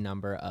the same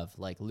number of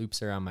like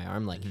loops around my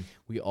arm. Like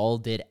we all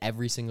did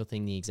every single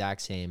thing the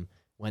exact same,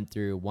 went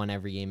through, won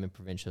every game in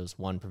provincials,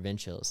 won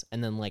provincials.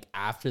 And then like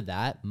after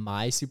that,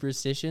 my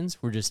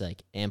superstitions were just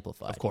like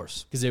amplified. Of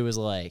course. Because it was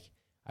like,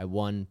 I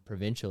won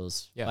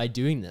provincials by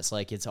doing this.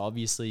 Like it's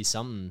obviously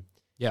something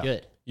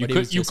good.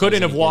 You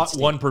couldn't have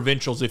won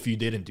provincials if you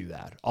didn't do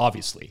that,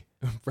 obviously.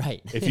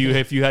 Right.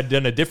 If you had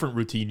done a different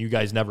routine, you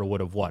guys never would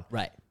have won.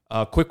 Right.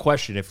 Quick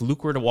question. If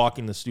Luke were to walk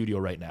in the studio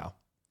right now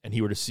and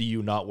he were to see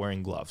you not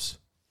wearing gloves.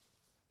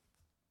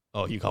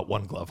 Oh, you got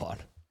one glove on.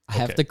 I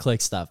have to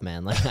click stuff,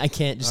 man. Like I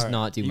can't just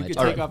not do you my could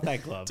job. take off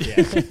that glove.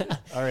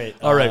 Yeah.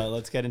 All right.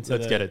 Let's get it.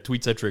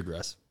 Tweets at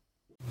Triggerus.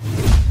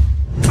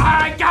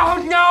 I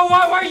don't know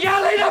what we're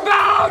yelling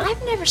about!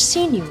 I've never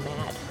seen you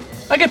mad.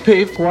 I get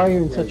peeved. Why are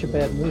you in such a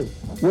bad mood?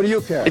 What do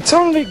you care? It's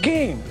only a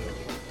game.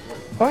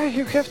 Why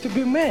you have to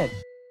be mad?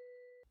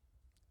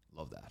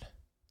 Love that.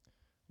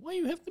 Why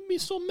you have to be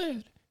so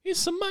mad?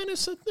 It's a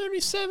minus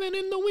 37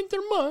 in the winter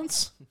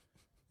months.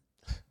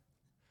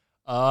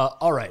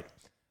 All right.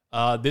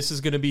 This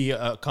is going to be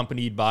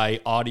accompanied by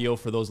audio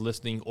for those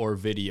listening or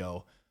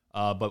video.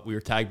 But we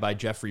were tagged by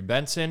Jeffrey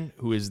Benson,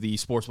 who is the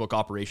sportsbook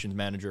operations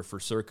manager for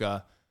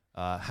Circa.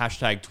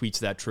 Hashtag tweets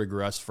that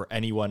trigger us for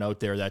anyone out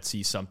there that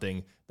sees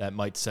something that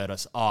might set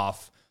us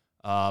off.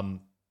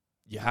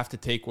 You have to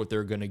take what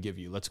they're going to give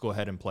you. Let's go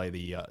ahead and play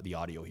the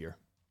audio here.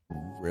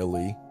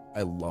 Really,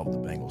 I love the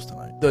Bengals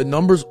tonight. The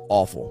number's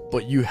awful,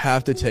 but you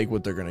have to take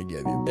what they're going to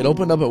give you. It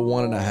opened up at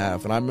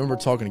 1.5, and I remember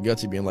talking to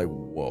Gutsy being like,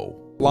 whoa.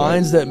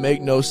 Lines that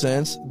make no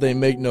sense, they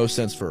make no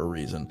sense for a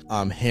reason.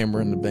 I'm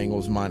hammering the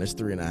Bengals minus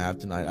 3.5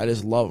 tonight. I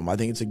just love them. I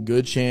think it's a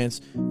good chance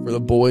for the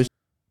boys.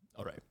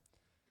 All right.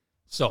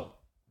 So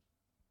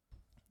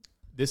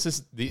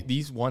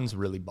these ones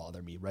really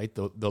bother me, right?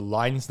 The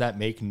lines that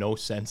make no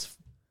sense,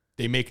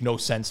 they make no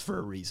sense for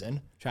a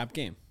reason. Trap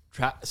game.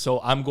 So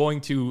I'm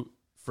going to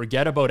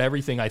forget about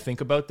everything I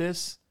think about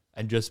this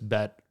and just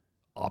bet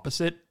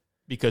opposite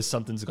because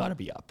something's got to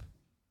be up.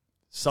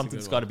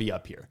 Something's got to be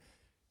up here.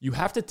 You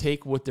have to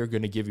take what they're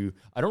going to give you.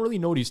 I don't really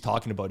know what he's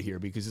talking about here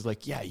because he's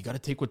like, yeah, you got to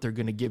take what they're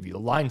going to give you. The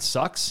line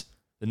sucks.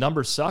 The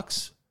number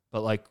sucks. But,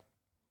 like,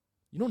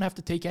 you don't have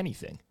to take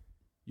anything.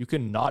 You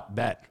can not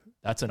bet.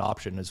 That's an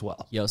option as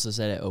well. He also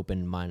said it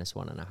opened minus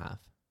 1.5.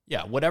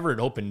 Yeah, whatever it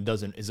opened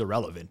is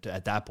irrelevant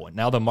at that point.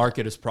 Now the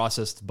market has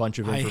processed a bunch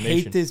of information. I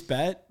hate this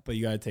bet, but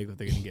you got to take what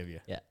they're going to give you.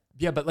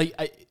 Yeah, but, like,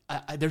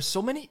 I there's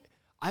so many.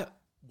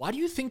 Why do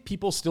you think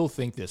people still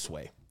think this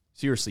way?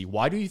 Seriously,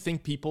 why do you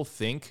think people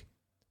think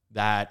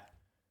that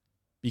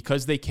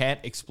because they can't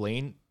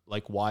explain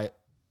like why?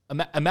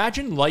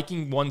 Imagine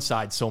liking one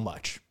side so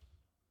much,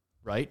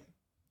 right?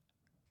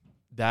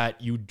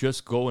 That you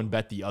just go and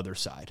bet the other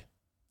side.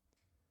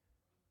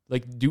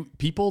 Like, do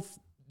people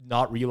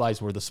not realize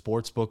where the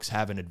sports books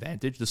have an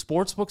advantage? The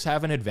sports books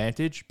have an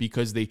advantage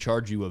because they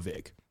charge you a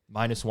vig,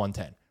 minus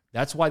 110.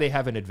 That's why they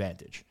have an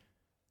advantage.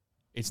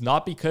 It's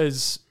not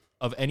because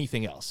of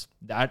anything else.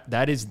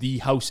 That is the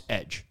house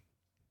edge.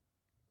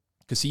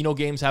 Casino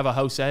games have a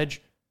house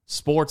edge.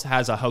 Sports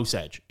has a house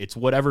edge. It's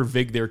whatever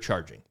vig they're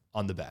charging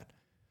on the bet.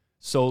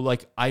 So,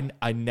 like,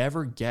 I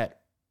never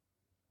get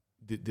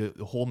the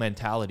whole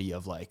mentality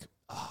of, like,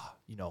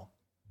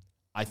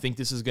 I think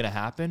this is going to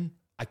happen.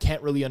 I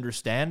can't really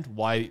understand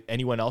why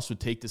anyone else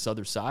would take this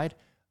other side.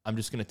 I'm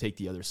just going to take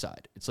the other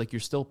side. It's like you're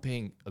still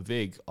paying a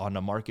vig on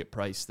a market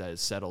price that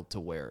is settled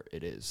to where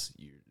it is.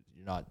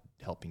 You're not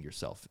helping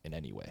yourself in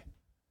any way.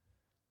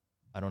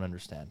 I don't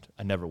understand.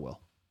 I never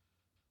will.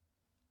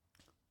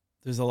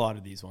 There's a lot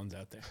of these ones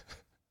out there.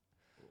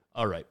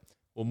 All right.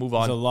 We'll move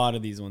on. There's a lot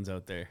of these ones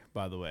out there,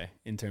 by the way,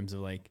 in terms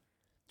of like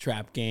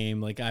trap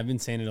game. Like I've been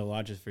saying it a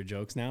lot just for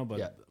jokes now,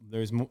 but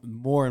there's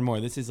more and more.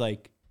 This is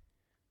like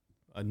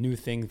a new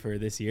thing for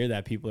this year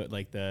that people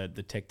like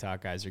the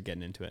TikTok guys are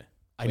getting into it.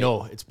 I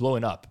know it's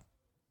blowing up.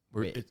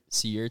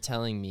 So you're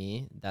telling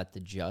me that the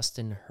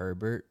Justin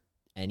Herbert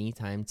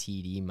anytime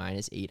TD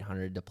minus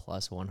 800 to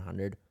plus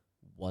 100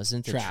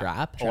 wasn't a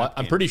trap?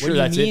 I'm pretty sure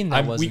that's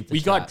it.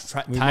 We got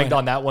tagged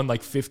on that one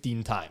like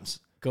 15 times.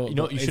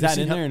 You is that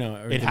in there or no?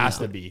 Or it has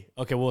to be.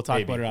 Okay, we'll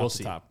talk about it off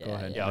the top. Go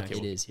ahead. Yeah, okay.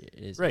 It is here.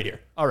 It is right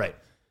here. All right.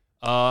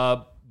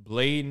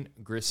 Blaine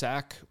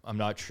Grisak, I'm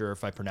not sure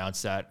if I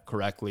pronounced that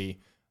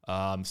correctly,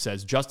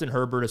 says Justin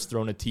Herbert has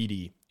thrown a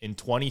TD in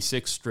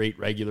 26 straight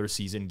regular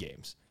season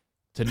games.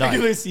 Tonight,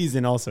 regular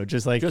season also,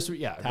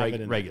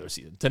 regular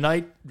season.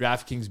 Tonight,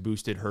 DraftKings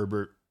boosted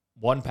Herbert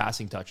one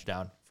passing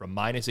touchdown from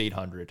minus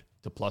 800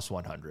 to plus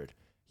 100.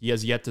 He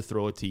has yet to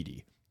throw a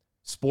TD.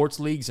 Sports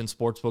leagues and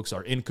sports books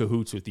are in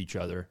cahoots with each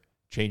other.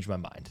 Change my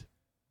mind.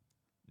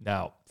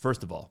 Now,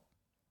 first of all,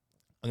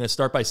 I'm going to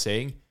start by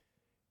saying,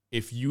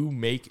 if you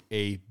make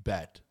a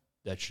bet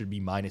that should be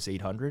minus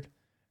 800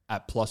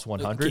 at plus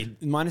 100. Okay,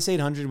 minus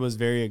 800 was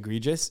very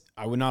egregious.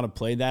 I would not have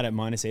played that at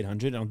minus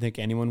 800. I don't think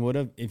anyone would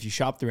have. If you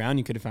shopped around,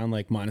 you could have found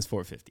like minus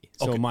 450.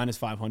 So minus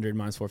 500,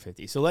 minus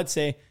 450. So let's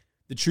say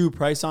the true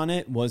price on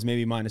it was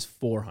maybe minus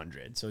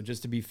 400. So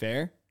just to be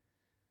fair,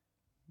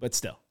 but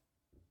still.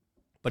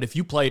 But if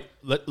you played,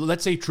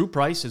 let's say true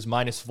price is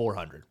minus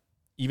 400,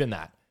 even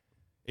that.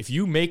 If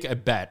you make a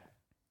bet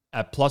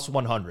at plus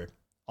 100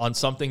 on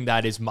something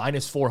that is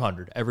minus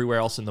 400 everywhere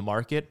else in the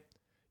market,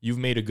 you've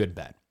made a good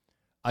bet.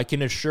 I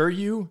can assure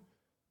you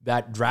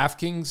that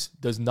DraftKings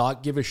does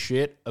not give a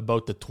shit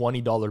about the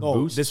 $20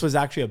 boost. This was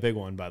actually a big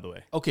one, by the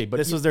way. Okay, but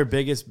this was their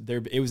biggest.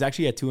 It was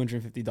actually a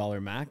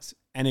 $250 max,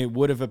 and it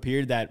would have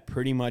appeared that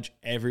pretty much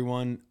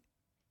everyone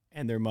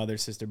and their mother,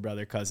 sister,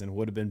 brother, cousin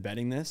would have been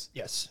betting this.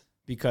 Yes,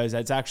 because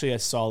that's actually a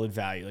solid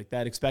value. Like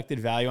that expected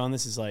value on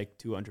this is like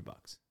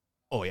 $200.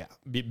 Oh yeah,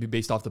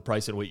 based off the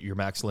price and what your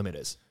max limit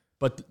is.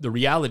 But the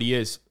reality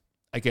is,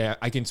 I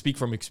can speak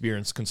from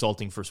experience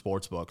consulting for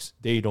sportsbooks.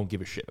 They don't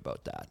give a shit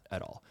about that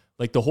at all.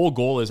 Like the whole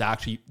goal is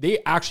they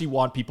actually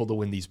want people to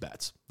win these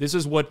bets. This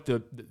is what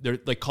they're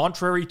like,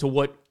 contrary to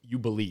what you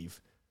believe.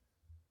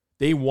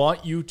 They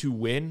want you to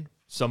win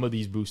some of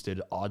these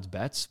boosted odds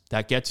bets.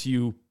 That gets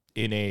you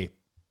in a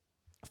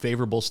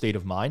favorable state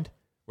of mind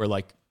where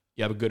like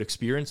you have a good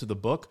experience with the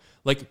book.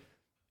 Like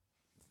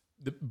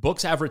the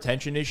books have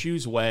retention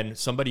issues when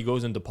somebody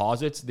goes and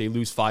deposits, they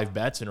lose 5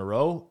 bets in a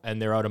row and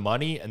they're out of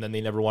money and then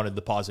they never want to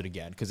deposit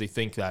again because they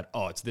think that,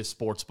 oh, it's this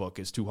sports book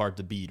is too hard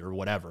to beat or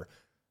whatever.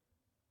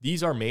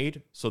 These are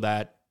made so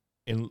that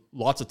in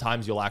lots of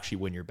times you'll actually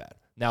win your bet.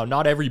 Now,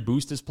 not every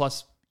boost is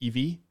plus EV,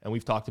 and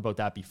we've talked about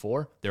that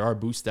before. There are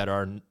boosts that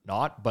are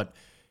not, but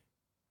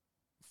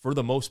for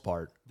the most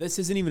part. This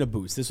isn't even a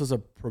boost. This was a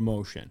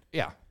promotion.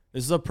 Yeah.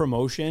 This is a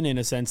promotion in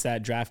a sense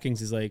that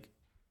DraftKings is like,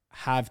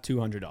 have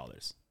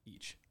 $200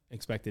 each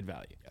expected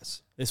value.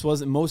 Yes. This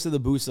wasn't most of the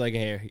boosts like,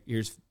 hey,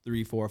 here's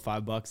 $3, $4,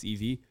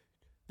 $5 EV.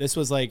 This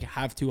was like,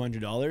 have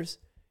 $200.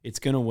 It's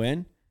going to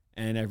win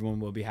and everyone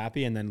will be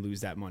happy and then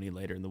lose that money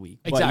later in the week.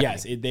 Exactly. But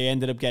yes, they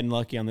ended up getting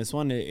lucky on this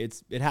one.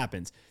 It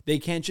happens. They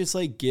can't just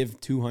like give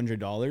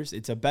 $200.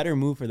 It's a better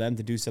move for them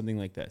to do something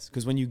like this.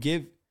 Because when you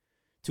give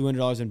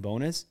 $200 in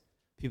bonus,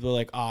 people are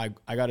like, oh,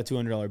 I got a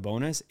 $200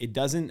 bonus. It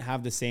doesn't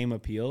have the same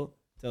appeal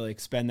to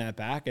like spend that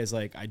back as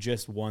like, I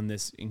just won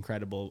this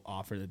incredible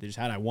offer that they just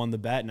had. I won the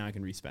bet. Now I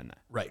can respend that.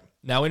 Right.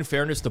 Now, in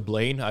fairness to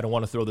Blaine, I don't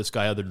want to throw this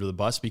guy under the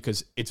bus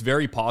because it's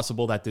very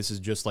possible that this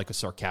is just like a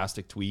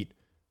sarcastic tweet.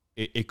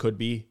 It could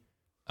be,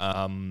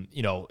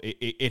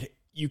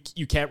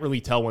 you can't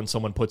really tell when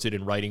someone puts it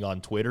in writing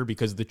on Twitter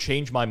because the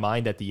change my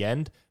mind at the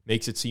end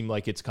makes it seem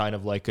like it's kind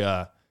of like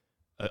a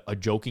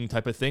joking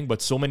type of thing.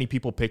 But so many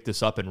people picked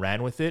this up and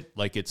ran with it.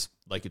 Like it's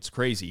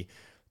crazy.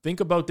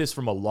 Think about this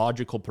from a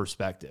logical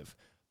perspective.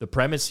 The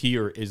premise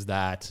here is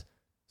that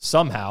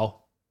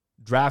somehow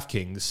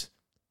DraftKings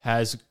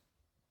has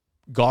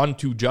gone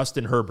to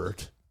Justin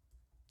Herbert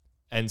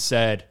and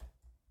said,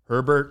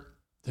 Herbert,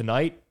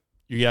 tonight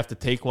you're going to have to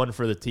take one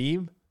for the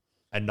team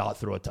and not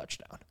throw a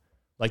touchdown.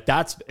 Like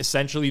that's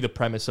essentially the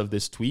premise of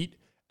this tweet.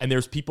 And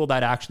there's people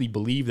that actually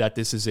believe that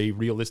this is a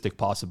realistic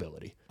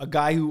possibility. A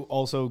guy who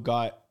also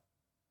got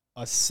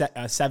a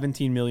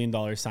 $17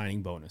 million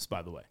signing bonus,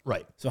 by the way.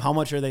 Right. So how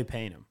much are they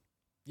paying him?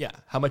 Yeah.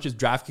 How much is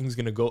DraftKings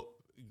going to go?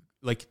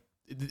 Like,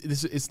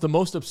 it's the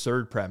most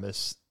absurd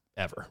premise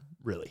ever,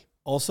 really.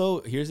 Also,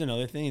 here's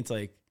another thing. It's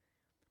like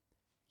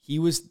he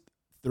was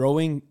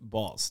throwing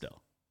balls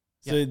still.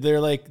 So yeah. they're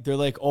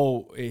like,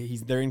 oh,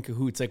 they're in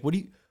cahoots. Like, what are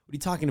you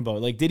talking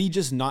about? Like, did he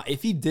just not?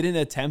 If he didn't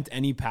attempt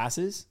any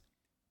passes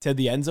to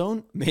the end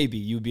zone, maybe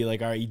you'd be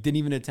like, all right, he didn't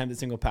even attempt a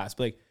single pass.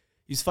 But like,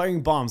 he's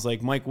firing bombs.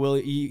 Like Mike Will,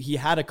 he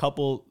had a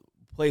couple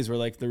plays where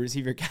like the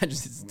receiver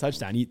catches a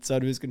touchdown. It's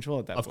out of his control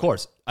at that point. Of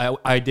course.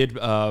 I did,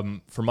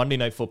 for Monday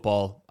Night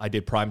Football, I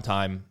did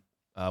primetime,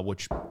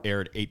 which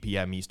aired 8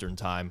 p.m. Eastern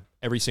time.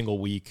 Every single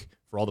week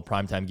for all the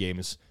primetime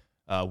games,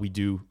 we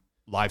do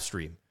live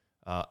stream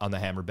on the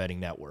Hammer Betting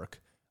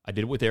Network. I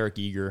did it with Eric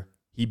Eager.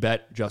 He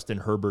bet Justin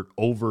Herbert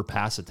over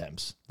pass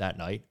attempts that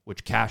night,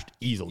 which cashed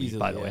easily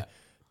by the way.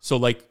 So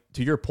like,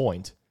 to your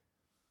point,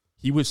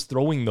 he was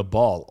throwing the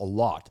ball a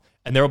lot.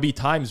 And there will be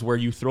times where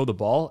you throw the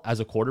ball as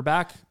a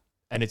quarterback,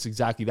 and it's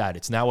exactly that.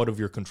 It's now out of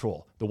your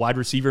control. The wide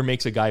receiver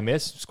makes a guy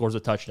miss, scores a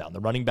touchdown. The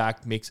running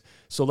back makes...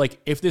 So, like,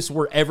 if this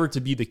were ever to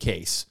be the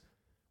case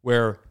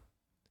where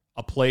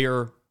a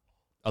player,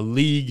 a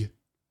league,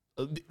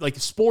 like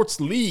sports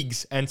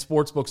leagues and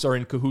sports books are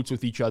in cahoots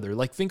with each other,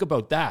 like, think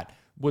about that.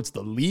 What's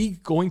the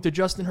league going to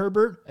Justin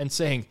Herbert and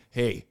saying,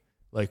 hey,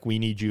 like, we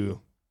need you,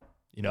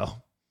 you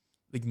know?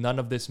 Like, none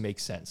of this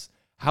makes sense.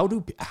 How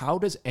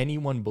does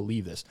anyone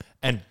believe this?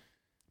 And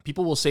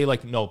people will say,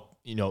 like, no,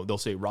 you know, they'll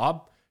say,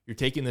 Rob, you're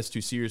taking this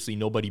too seriously.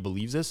 Nobody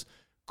believes this.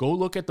 Go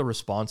look at the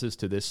responses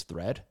to this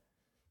thread.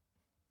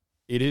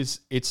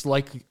 It's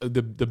like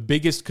the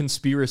biggest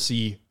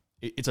conspiracy.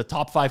 It's a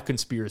top 5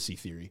 conspiracy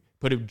theory.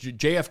 Put it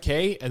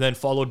JFK and then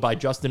followed by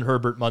Justin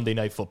Herbert Monday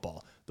Night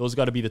Football. Those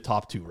got to be the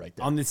top two right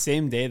there. On the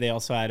same day, they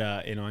also had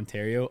in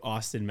Ontario,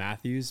 Austin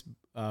Matthews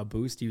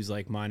boost. He was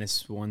like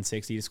minus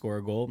 160 to score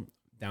a goal,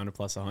 down to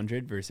plus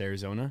 100 versus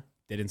Arizona.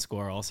 Didn't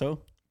score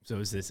also. So it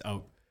was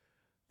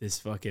this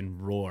fucking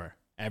roar.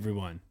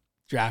 Everyone.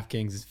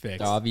 DraftKings is fixed.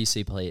 They're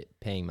obviously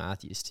paying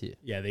Matthews too.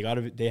 Yeah, they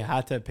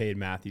had to have paid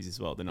Matthews as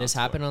well. This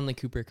happened on the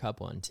Cooper Cup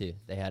one too.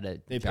 They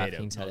paid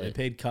him. They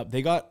paid Cup.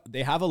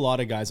 They have a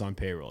lot of guys on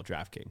payroll.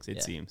 DraftKings,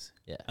 it seems.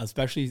 Yeah,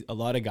 especially a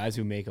lot of guys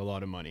who make a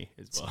lot of money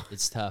as well.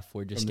 It's tough.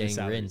 We're just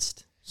getting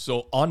rinsed.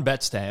 So on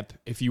BetStamp,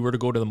 if you were to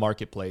go to the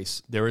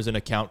marketplace, there is an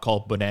account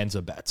called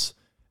Bonanza Bets,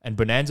 and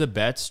Bonanza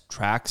Bets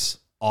tracks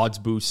odds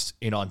boosts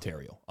in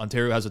Ontario.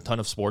 Ontario has a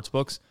ton of sports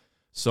books,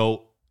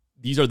 so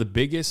these are the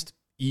biggest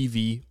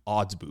EV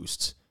odds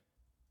boosts.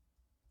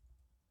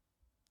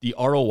 The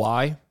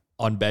ROI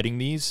on betting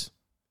these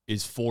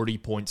is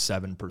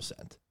 40.7%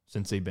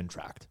 since they've been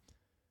tracked.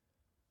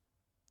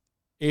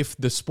 If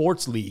the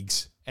sports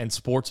leagues and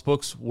sports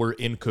books were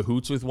in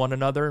cahoots with one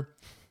another,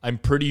 I'm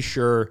pretty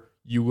sure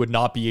you would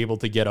not be able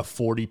to get a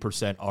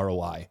 40%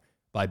 ROI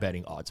by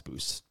betting odds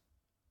boosts.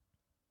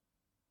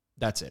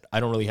 That's it. I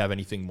don't really have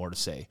anything more to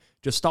say.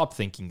 Just stop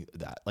thinking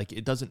that. Like,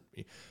 it doesn't,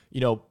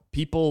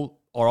 people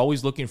are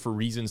always looking for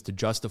reasons to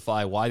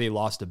justify why they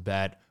lost a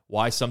bet,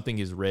 why something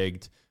is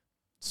rigged,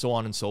 so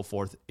on and so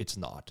forth. It's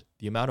not.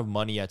 The amount of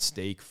money at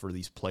stake for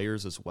these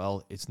players as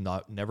well, it's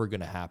never going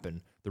to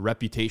happen. The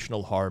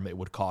reputational harm it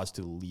would cause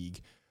to the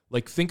league.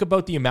 Like, think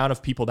about the amount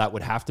of people that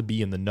would have to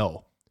be in the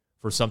know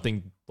for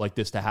something like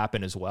this to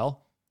happen as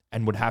well,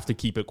 and would have to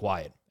keep it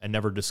quiet and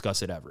never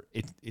discuss it ever.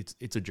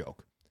 It's a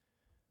joke.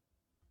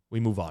 We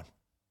move on.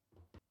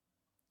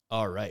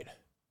 All right.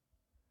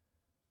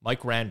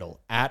 Mike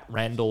Randall, at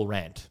Randall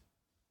Rant.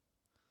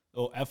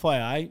 Oh,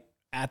 FYI,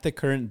 at the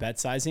current bet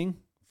sizing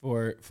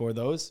for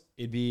those,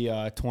 it'd be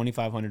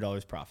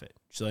 $2,500 profit.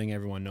 Just letting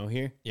everyone know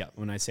here. Yeah.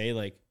 When I say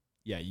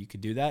you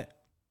could do that,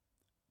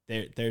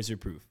 there's your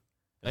proof.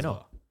 I know.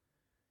 Well.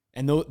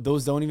 And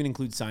those don't even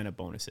include sign-up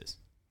bonuses.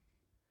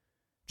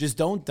 Just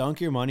don't dunk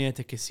your money at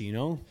the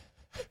casino.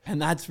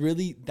 And that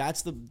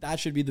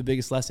should be the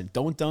biggest lesson.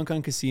 Don't dunk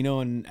on casino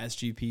and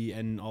SGP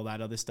and all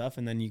that other stuff,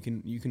 and then you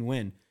can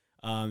win.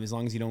 As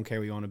long as you don't care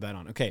what you want to bet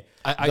on. Okay.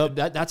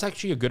 That's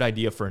actually a good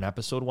idea for an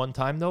episode one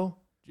time though.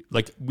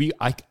 Like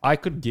I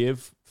could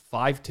give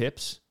 5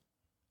 tips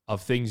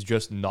of things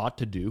just not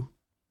to do,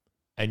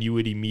 and you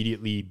would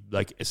immediately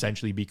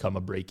essentially become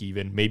a break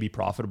even, maybe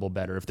profitable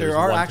better if there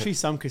are actually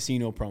some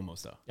casino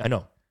promos though. I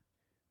know.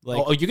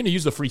 You're going to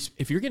use the free.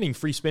 If you're getting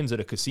free spins at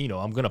a casino,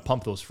 I'm going to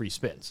pump those free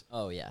spins.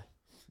 Oh yeah.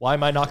 Why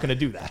am I not going to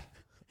do that?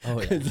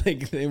 Oh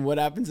yeah. What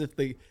happens if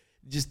they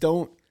just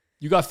don't?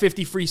 You got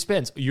 50 free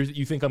spins.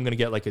 You think I'm going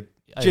to get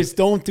just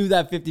don't do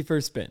that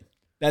 51st spin.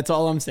 That's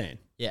all I'm saying.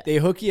 Yeah. They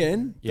hook you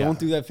in. Yeah. Don't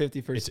do that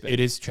 51st spin. It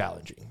is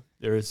challenging.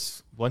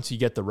 Once you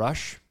get the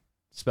rush,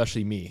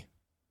 especially me,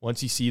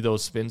 once you see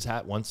those spins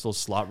once those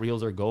slot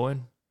reels are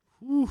going,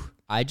 whew.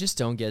 I just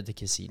don't get the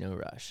casino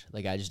rush.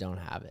 I just don't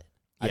have it.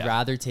 Yeah. I'd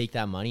rather take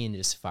that money and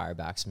just fire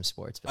back some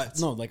sports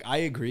bets. I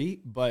agree,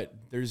 but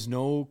there's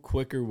no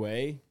quicker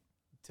way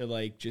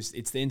to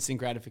it's the instant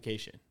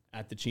gratification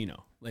at the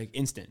Chino.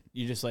 Instant.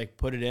 You just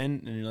put it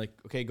in and you're like,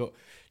 okay, go.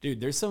 Dude,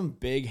 there's some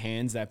big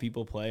hands that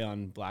people play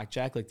on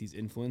blackjack, these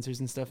influencers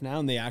and stuff now,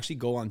 and they actually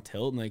go on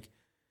tilt and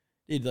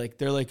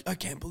they're like, I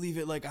can't believe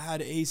it. I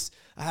had ace,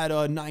 I had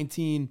a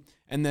 19,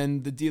 and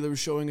then the dealer was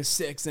showing a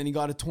 6, and he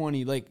got a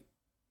 20. They're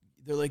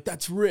like,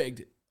 that's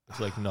rigged.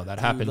 It's no, that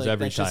happens every time.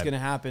 That's just gonna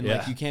happen.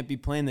 Yeah. You can't be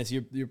playing this.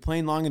 You're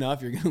playing long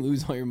enough. You're gonna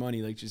lose all your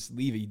money. Just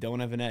leave it. You don't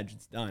have an edge.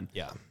 It's done.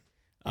 Yeah.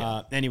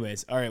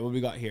 Anyways, all right. What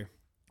we got here?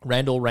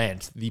 Randall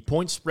Rant. The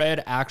point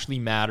spread actually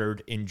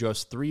mattered in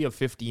just 3 of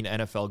 15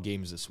 NFL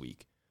games this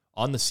week.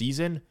 On the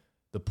season,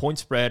 the point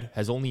spread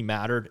has only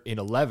mattered in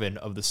 11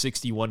 of the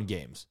 61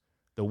 games.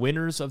 The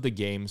winners of the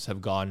games have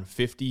gone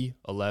 50,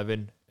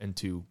 11, and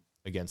 2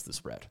 against the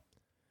spread.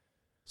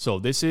 So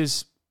this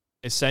is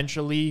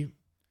essentially,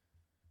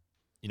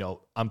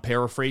 I'm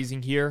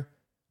paraphrasing here,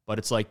 but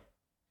it's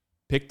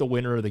pick the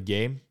winner of the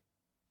game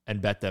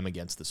and bet them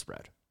against the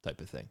spread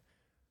type of thing.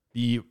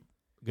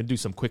 I'm going to do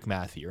some quick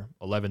math here.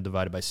 11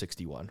 divided by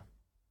 61,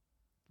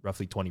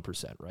 roughly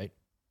 20%, right?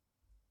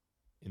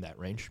 In that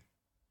range.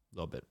 A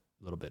little bit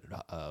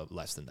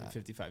less than that.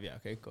 55. Yeah.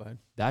 Okay. Go ahead.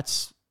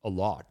 That's a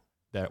lot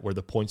where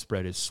the point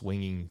spread is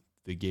swinging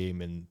the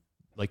game, and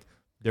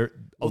they're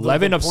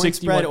 11 of 61. Point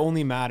spread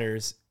only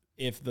matters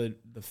if the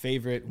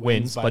favorite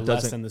wins by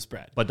less than the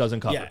spread, but doesn't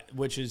cover. Yeah,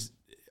 which is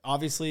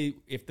obviously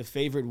if the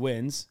favorite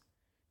wins,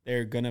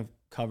 they're gonna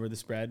cover the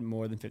spread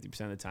more than 50%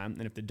 of the time,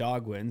 and if the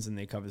dog wins, and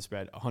they cover the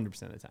spread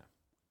 100% of the time.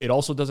 It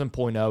also doesn't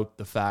point out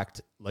the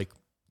fact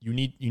you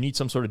need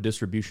some sort of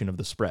distribution of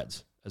the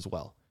spreads as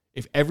well.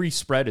 If every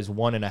spread is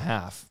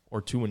 1.5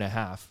 or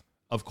 2.5,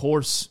 of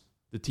course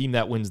the team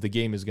that wins the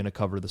game is going to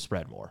cover the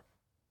spread more.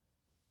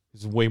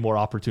 There's way more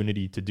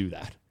opportunity to do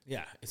that.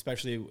 Yeah,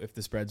 especially if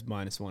the spread's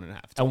minus 1.5.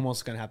 It's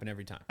almost going to happen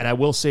every time. And I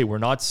will say, we're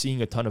not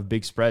seeing a ton of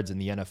big spreads in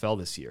the NFL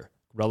this year.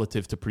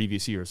 relative to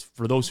previous years.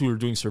 For those who are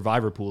doing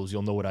survivor pools,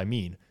 you'll know what I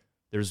mean.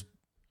 There's,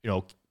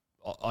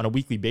 on a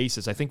weekly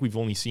basis, I think we've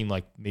only seen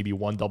like maybe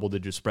one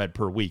double-digit spread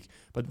per week.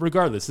 But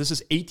regardless, this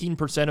is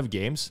 18% of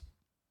games,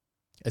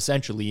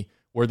 essentially,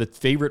 where the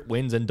favorite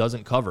wins and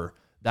doesn't cover.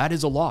 That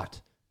is a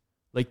lot.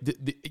 Like,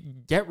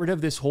 get rid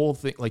of this whole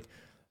thing. Like,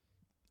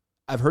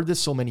 I've heard this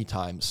so many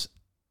times,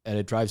 and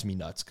it drives me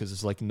nuts because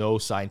there's like no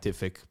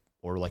scientific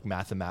or like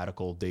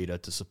mathematical data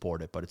to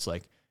support it. But it's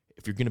like,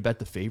 if you're going to bet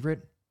the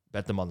favorite,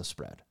 bet them on the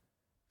spread.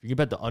 If you're going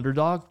to bet the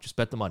underdog, just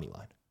bet the money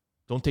line.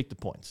 Don't take the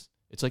points.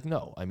 It's like,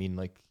 no. I mean,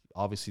 like,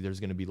 obviously there's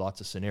going to be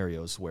lots of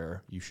scenarios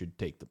where you should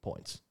take the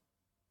points.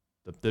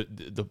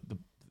 The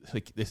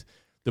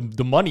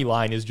money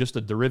line is just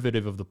a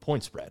derivative of the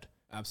point spread.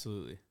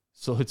 Absolutely.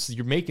 So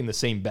you're making the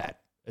same bet,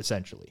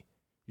 essentially.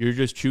 You're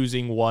just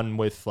choosing one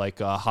with like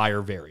a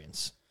higher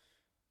variance.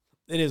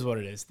 It is what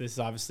it is. This is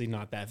obviously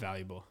not that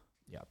valuable.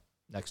 Yeah.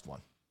 Next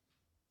one.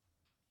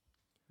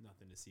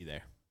 Nothing to see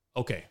there.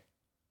 Okay.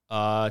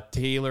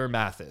 Taylor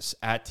Mathis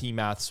at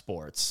T-Math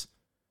Sports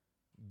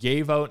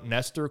gave out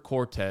Nestor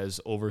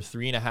Cortez over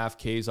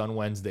 3.5 Ks on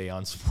Wednesday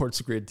on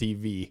Sports Grid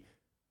TV.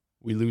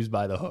 We lose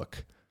by the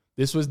hook.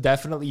 This was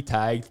definitely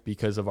tagged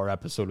because of our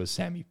episode of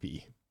Sammy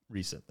P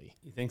recently.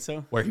 You think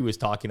so? Where he was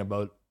talking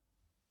about,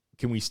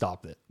 can we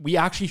stop it? We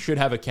actually should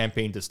have a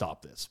campaign to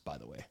stop this, by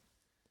the way.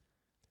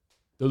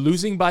 The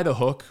losing by the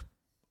hook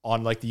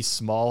on like these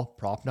small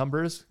prop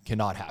numbers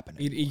cannot happen.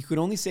 You could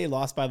only say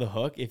lost by the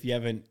hook if you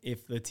haven't,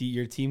 if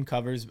your team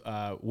covers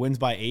wins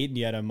by 8 and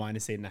you had a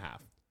 -8.5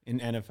 in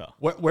NFL.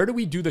 Where do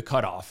we do the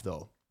cutoff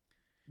though?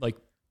 Like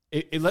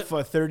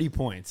for 30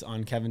 points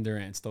on Kevin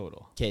Durant's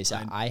total. Okay, so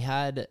I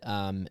had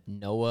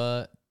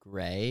Noah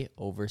Gray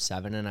over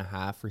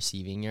 7.5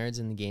 receiving yards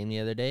in the game the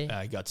other day.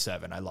 I got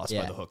 7. I lost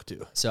by the hook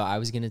too. So I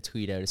was going to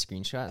tweet out a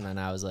screenshot and then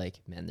I was like,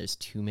 man, there's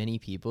too many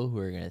people who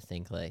are going to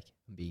think like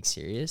I'm being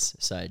serious.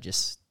 So I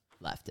just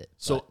left it.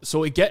 So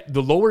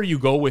the lower you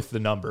go with the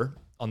number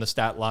on the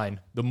stat line,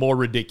 the more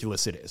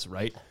ridiculous it is,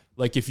 right?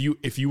 Like if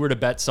you were to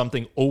bet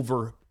something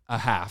over a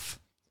half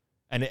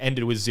and it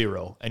ended with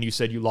 0 and you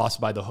said you lost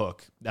by the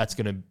hook, that's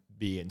going to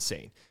be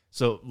insane.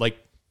 So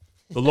like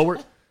the lower...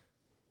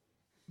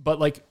 But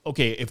like,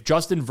 okay, if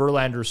Justin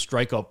Verlander's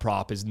strikeout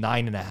prop is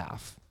 9.5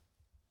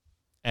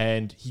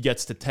 and he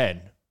gets to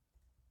 10,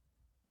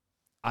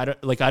 I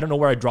don't know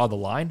where I draw the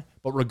line,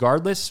 but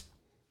regardless,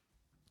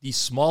 these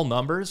small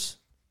numbers,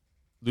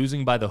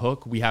 losing by the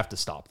hook, we have to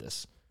stop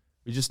this.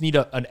 We just need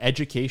an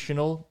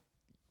educational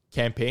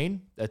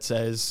campaign that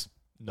says,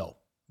 no,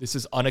 this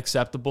is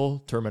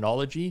unacceptable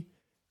terminology.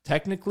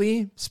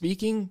 Technically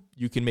speaking,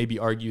 you can maybe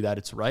argue that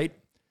it's right,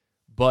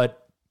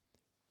 but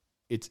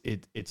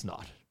it's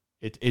not.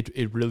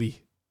 It really,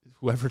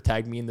 whoever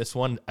tagged me in this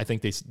one, I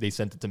think they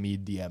sent it to me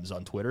DMs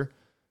on Twitter.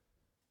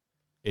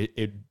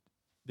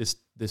 This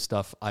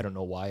stuff, I don't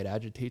know why it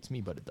agitates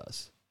me, but it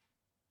does.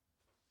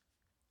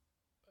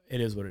 It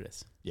is what it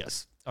is.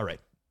 Yes. All right.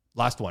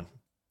 Last one.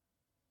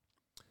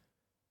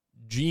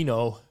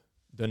 Gino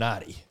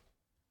Donati.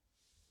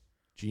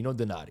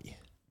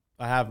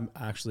 I have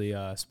actually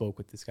spoke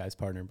with this guy's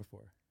partner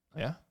before.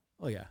 Yeah?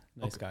 Oh yeah,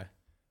 nice guy.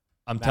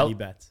 I'm telling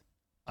bets.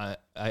 I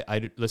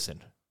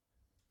listen.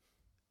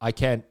 I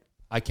can't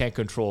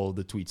control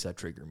the tweets that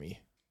trigger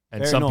me.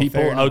 And some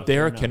people out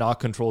there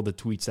cannot control the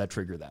tweets that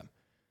trigger them.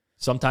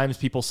 Sometimes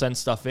people send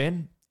stuff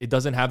in. It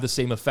doesn't have the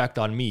same effect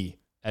on me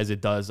as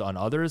it does on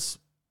others.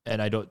 And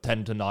I don't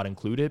tend to not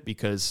include it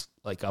because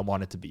like I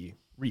want it to be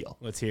real.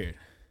 Let's hear it.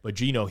 But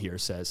Gino here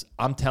says,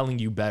 I'm telling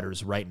you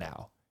bettors right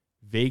now,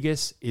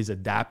 Vegas is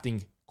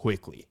adapting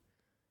quickly.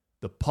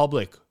 The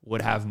public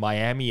would have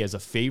Miami as a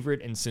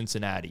favorite in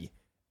Cincinnati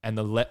and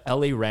the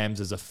LA Rams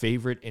as a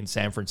favorite in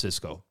San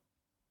Francisco.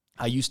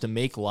 I used to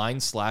make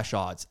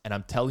lines/odds, and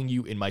I'm telling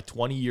you, in my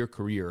 20-year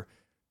career,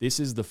 this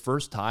is the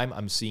first time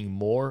I'm seeing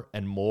more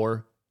and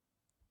more,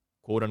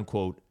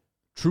 quote-unquote,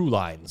 true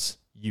lines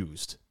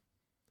used.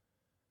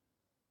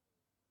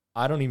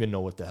 I don't even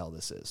know what the hell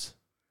this is.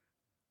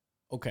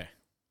 Okay.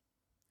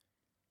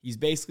 He's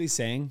basically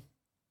saying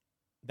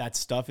that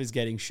stuff is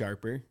getting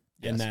sharper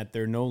and that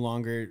they're no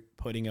longer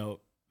putting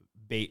out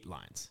bait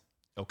lines.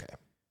 Okay.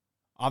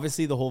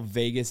 Obviously, the whole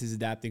Vegas is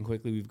adapting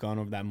quickly. We've gone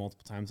over that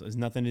multiple times. It has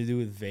nothing to do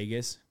with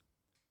Vegas,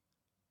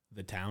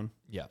 the town.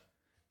 Yeah.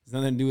 It's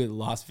nothing to do with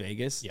Las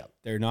Vegas. Yeah.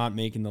 They're not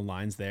making the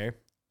lines there.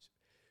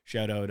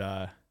 Shout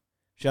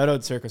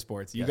out Circa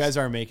Sports. You guys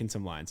are making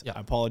some lines. Yeah. I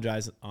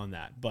apologize on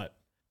that. But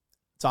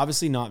it's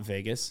obviously not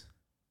Vegas.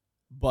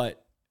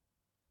 But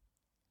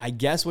I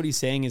guess what he's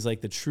saying is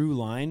like the true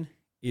line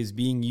is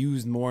being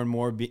used more and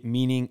more,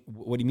 meaning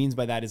what he means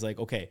by that is like,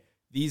 okay,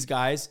 these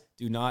guys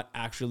do not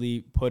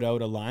actually put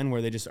out a line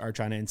where they just are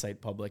trying to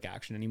incite public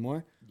action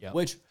anymore,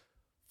 which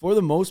for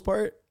the most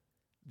part,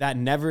 that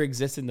never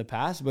existed in the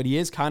past, but he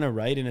is kind of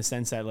right in a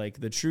sense that like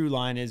the true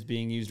line is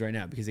being used right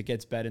now because it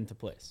gets bet into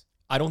place.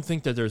 I don't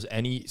think that there's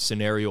any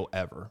scenario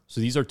ever.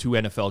 So these are 2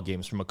 NFL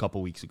games from a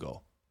couple weeks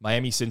ago.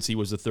 Miami-Cincy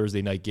was the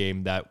Thursday night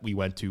game that we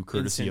went to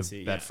courtesy of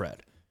Betfred.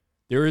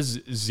 There is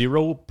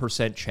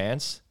 0%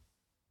 chance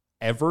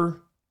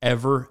ever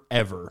ever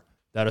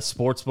that a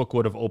sportsbook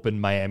would have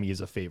opened Miami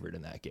as a favorite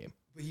in that game.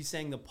 But he's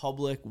saying the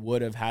public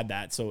would have had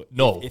that. So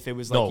No, if it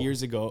was like no,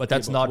 years ago, but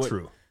that's not what-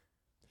 true.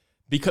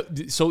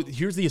 Because so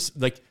here's the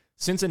like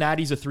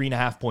Cincinnati's a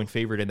 3.5 point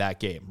favorite in that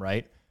game,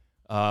 right?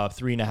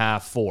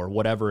 3.5, 4,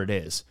 whatever it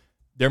is.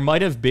 There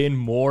might have been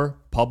more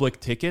public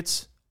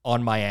tickets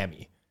on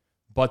Miami,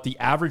 but the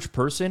average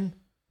person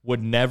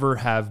would never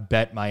have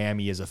bet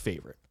Miami as a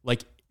favorite.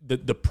 Like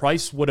the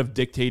price would have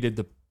dictated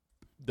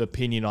the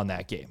opinion on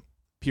that game,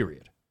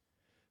 period.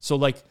 So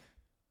like,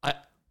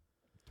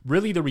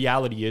 really the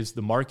reality is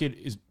the market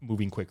is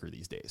moving quicker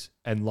these days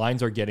and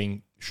lines are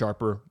getting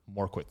sharper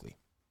more quickly,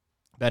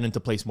 bet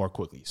into place more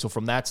quickly. So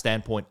from that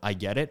standpoint, I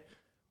get it,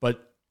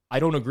 but I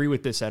don't agree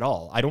with this at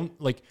all. I don't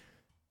like,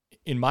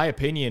 in my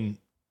opinion,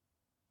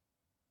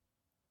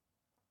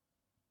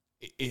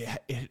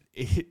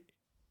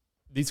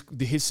 his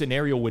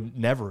scenario would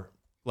never,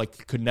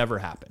 like, could never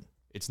happen.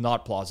 It's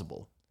not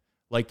plausible.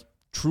 Like,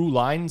 true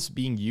lines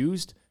being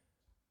used,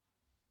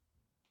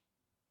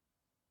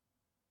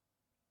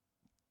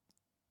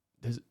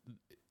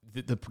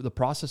 the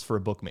process for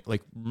a bookmaker,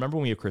 like, remember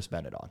when we had Chris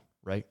Bennett on,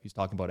 right? He's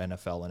talking about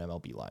NFL and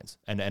MLB lines,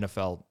 and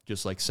NFL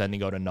just like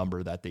sending out a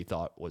number that they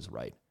thought was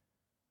right.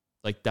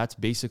 Like, that's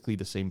basically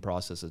the same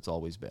process it's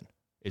always been.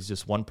 It's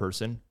just one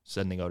person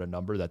sending out a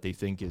number that they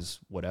think is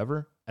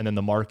whatever, and then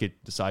the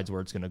market decides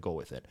where it's going to go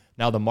with it.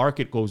 Now the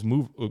market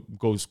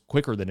goes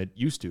quicker than it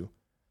used to,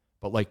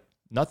 but like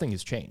nothing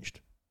has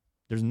changed.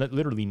 There's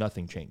literally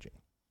nothing changing.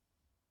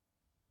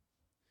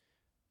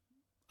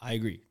 I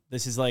agree.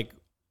 This is like,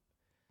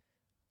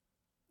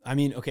 I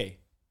mean, okay,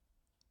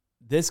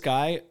 this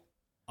guy,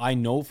 I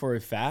know for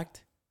a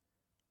fact,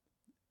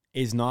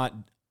 is not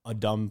a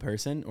dumb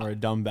person or a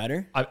dumb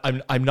bettor.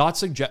 I'm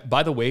not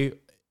by the way,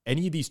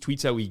 any of these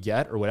tweets that we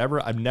get or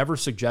whatever, I'm never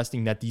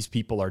suggesting that these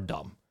people are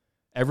dumb.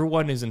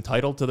 Everyone is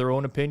entitled to their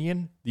own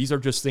opinion. These are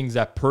just things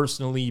that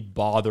personally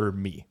bother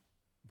me.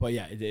 But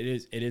yeah,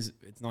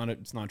 it's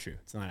not true.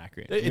 It's not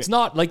accurate. It's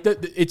not like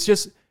it's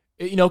just,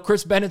 you know,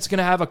 Chris Bennett's going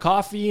to have a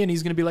coffee and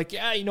he's going to be like,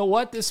 yeah, you know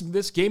what?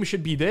 This game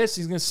should be this.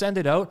 He's going to send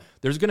it out.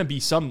 There's going to be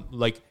some,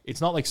 like,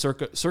 it's not like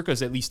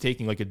Circa's at least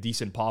taking like a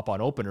decent pop on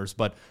openers,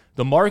 but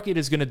the market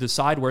is going to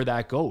decide where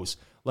that goes.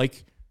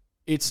 Like,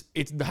 it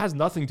has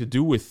nothing to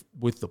do with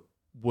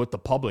what the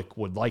public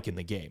would like in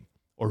the game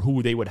or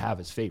who they would have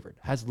as favorite.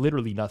 It has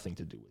literally nothing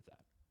to do with that.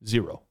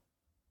 Zero.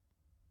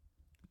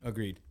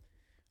 Agreed.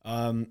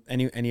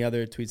 Any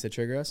other tweets that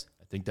trigger us?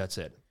 I think that's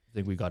it. I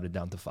think we got it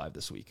down to 5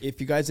 this week.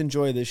 If you guys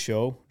enjoy this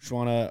show, just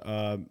want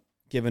to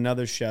give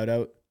another shout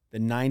out, the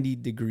 90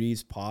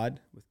 Degrees Pod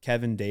with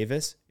Kevin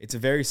Davis. It's a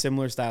very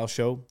similar style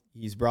show.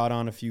 He's brought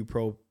on a few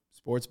pro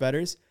sports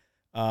bettors.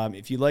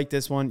 If you like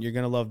this one, you're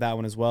going to love that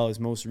one as well. His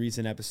most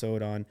recent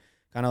episode on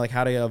kind of like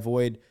how to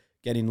avoid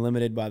getting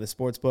limited by the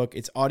sports book.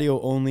 It's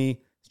audio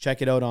only.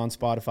 Check it out on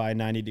Spotify,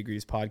 90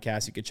 Degrees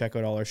Podcast. You can check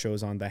out all our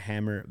shows on the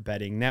Hammer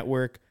Betting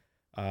Network.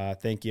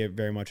 Thank you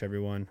very much,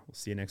 everyone. We'll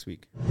see you next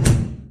week.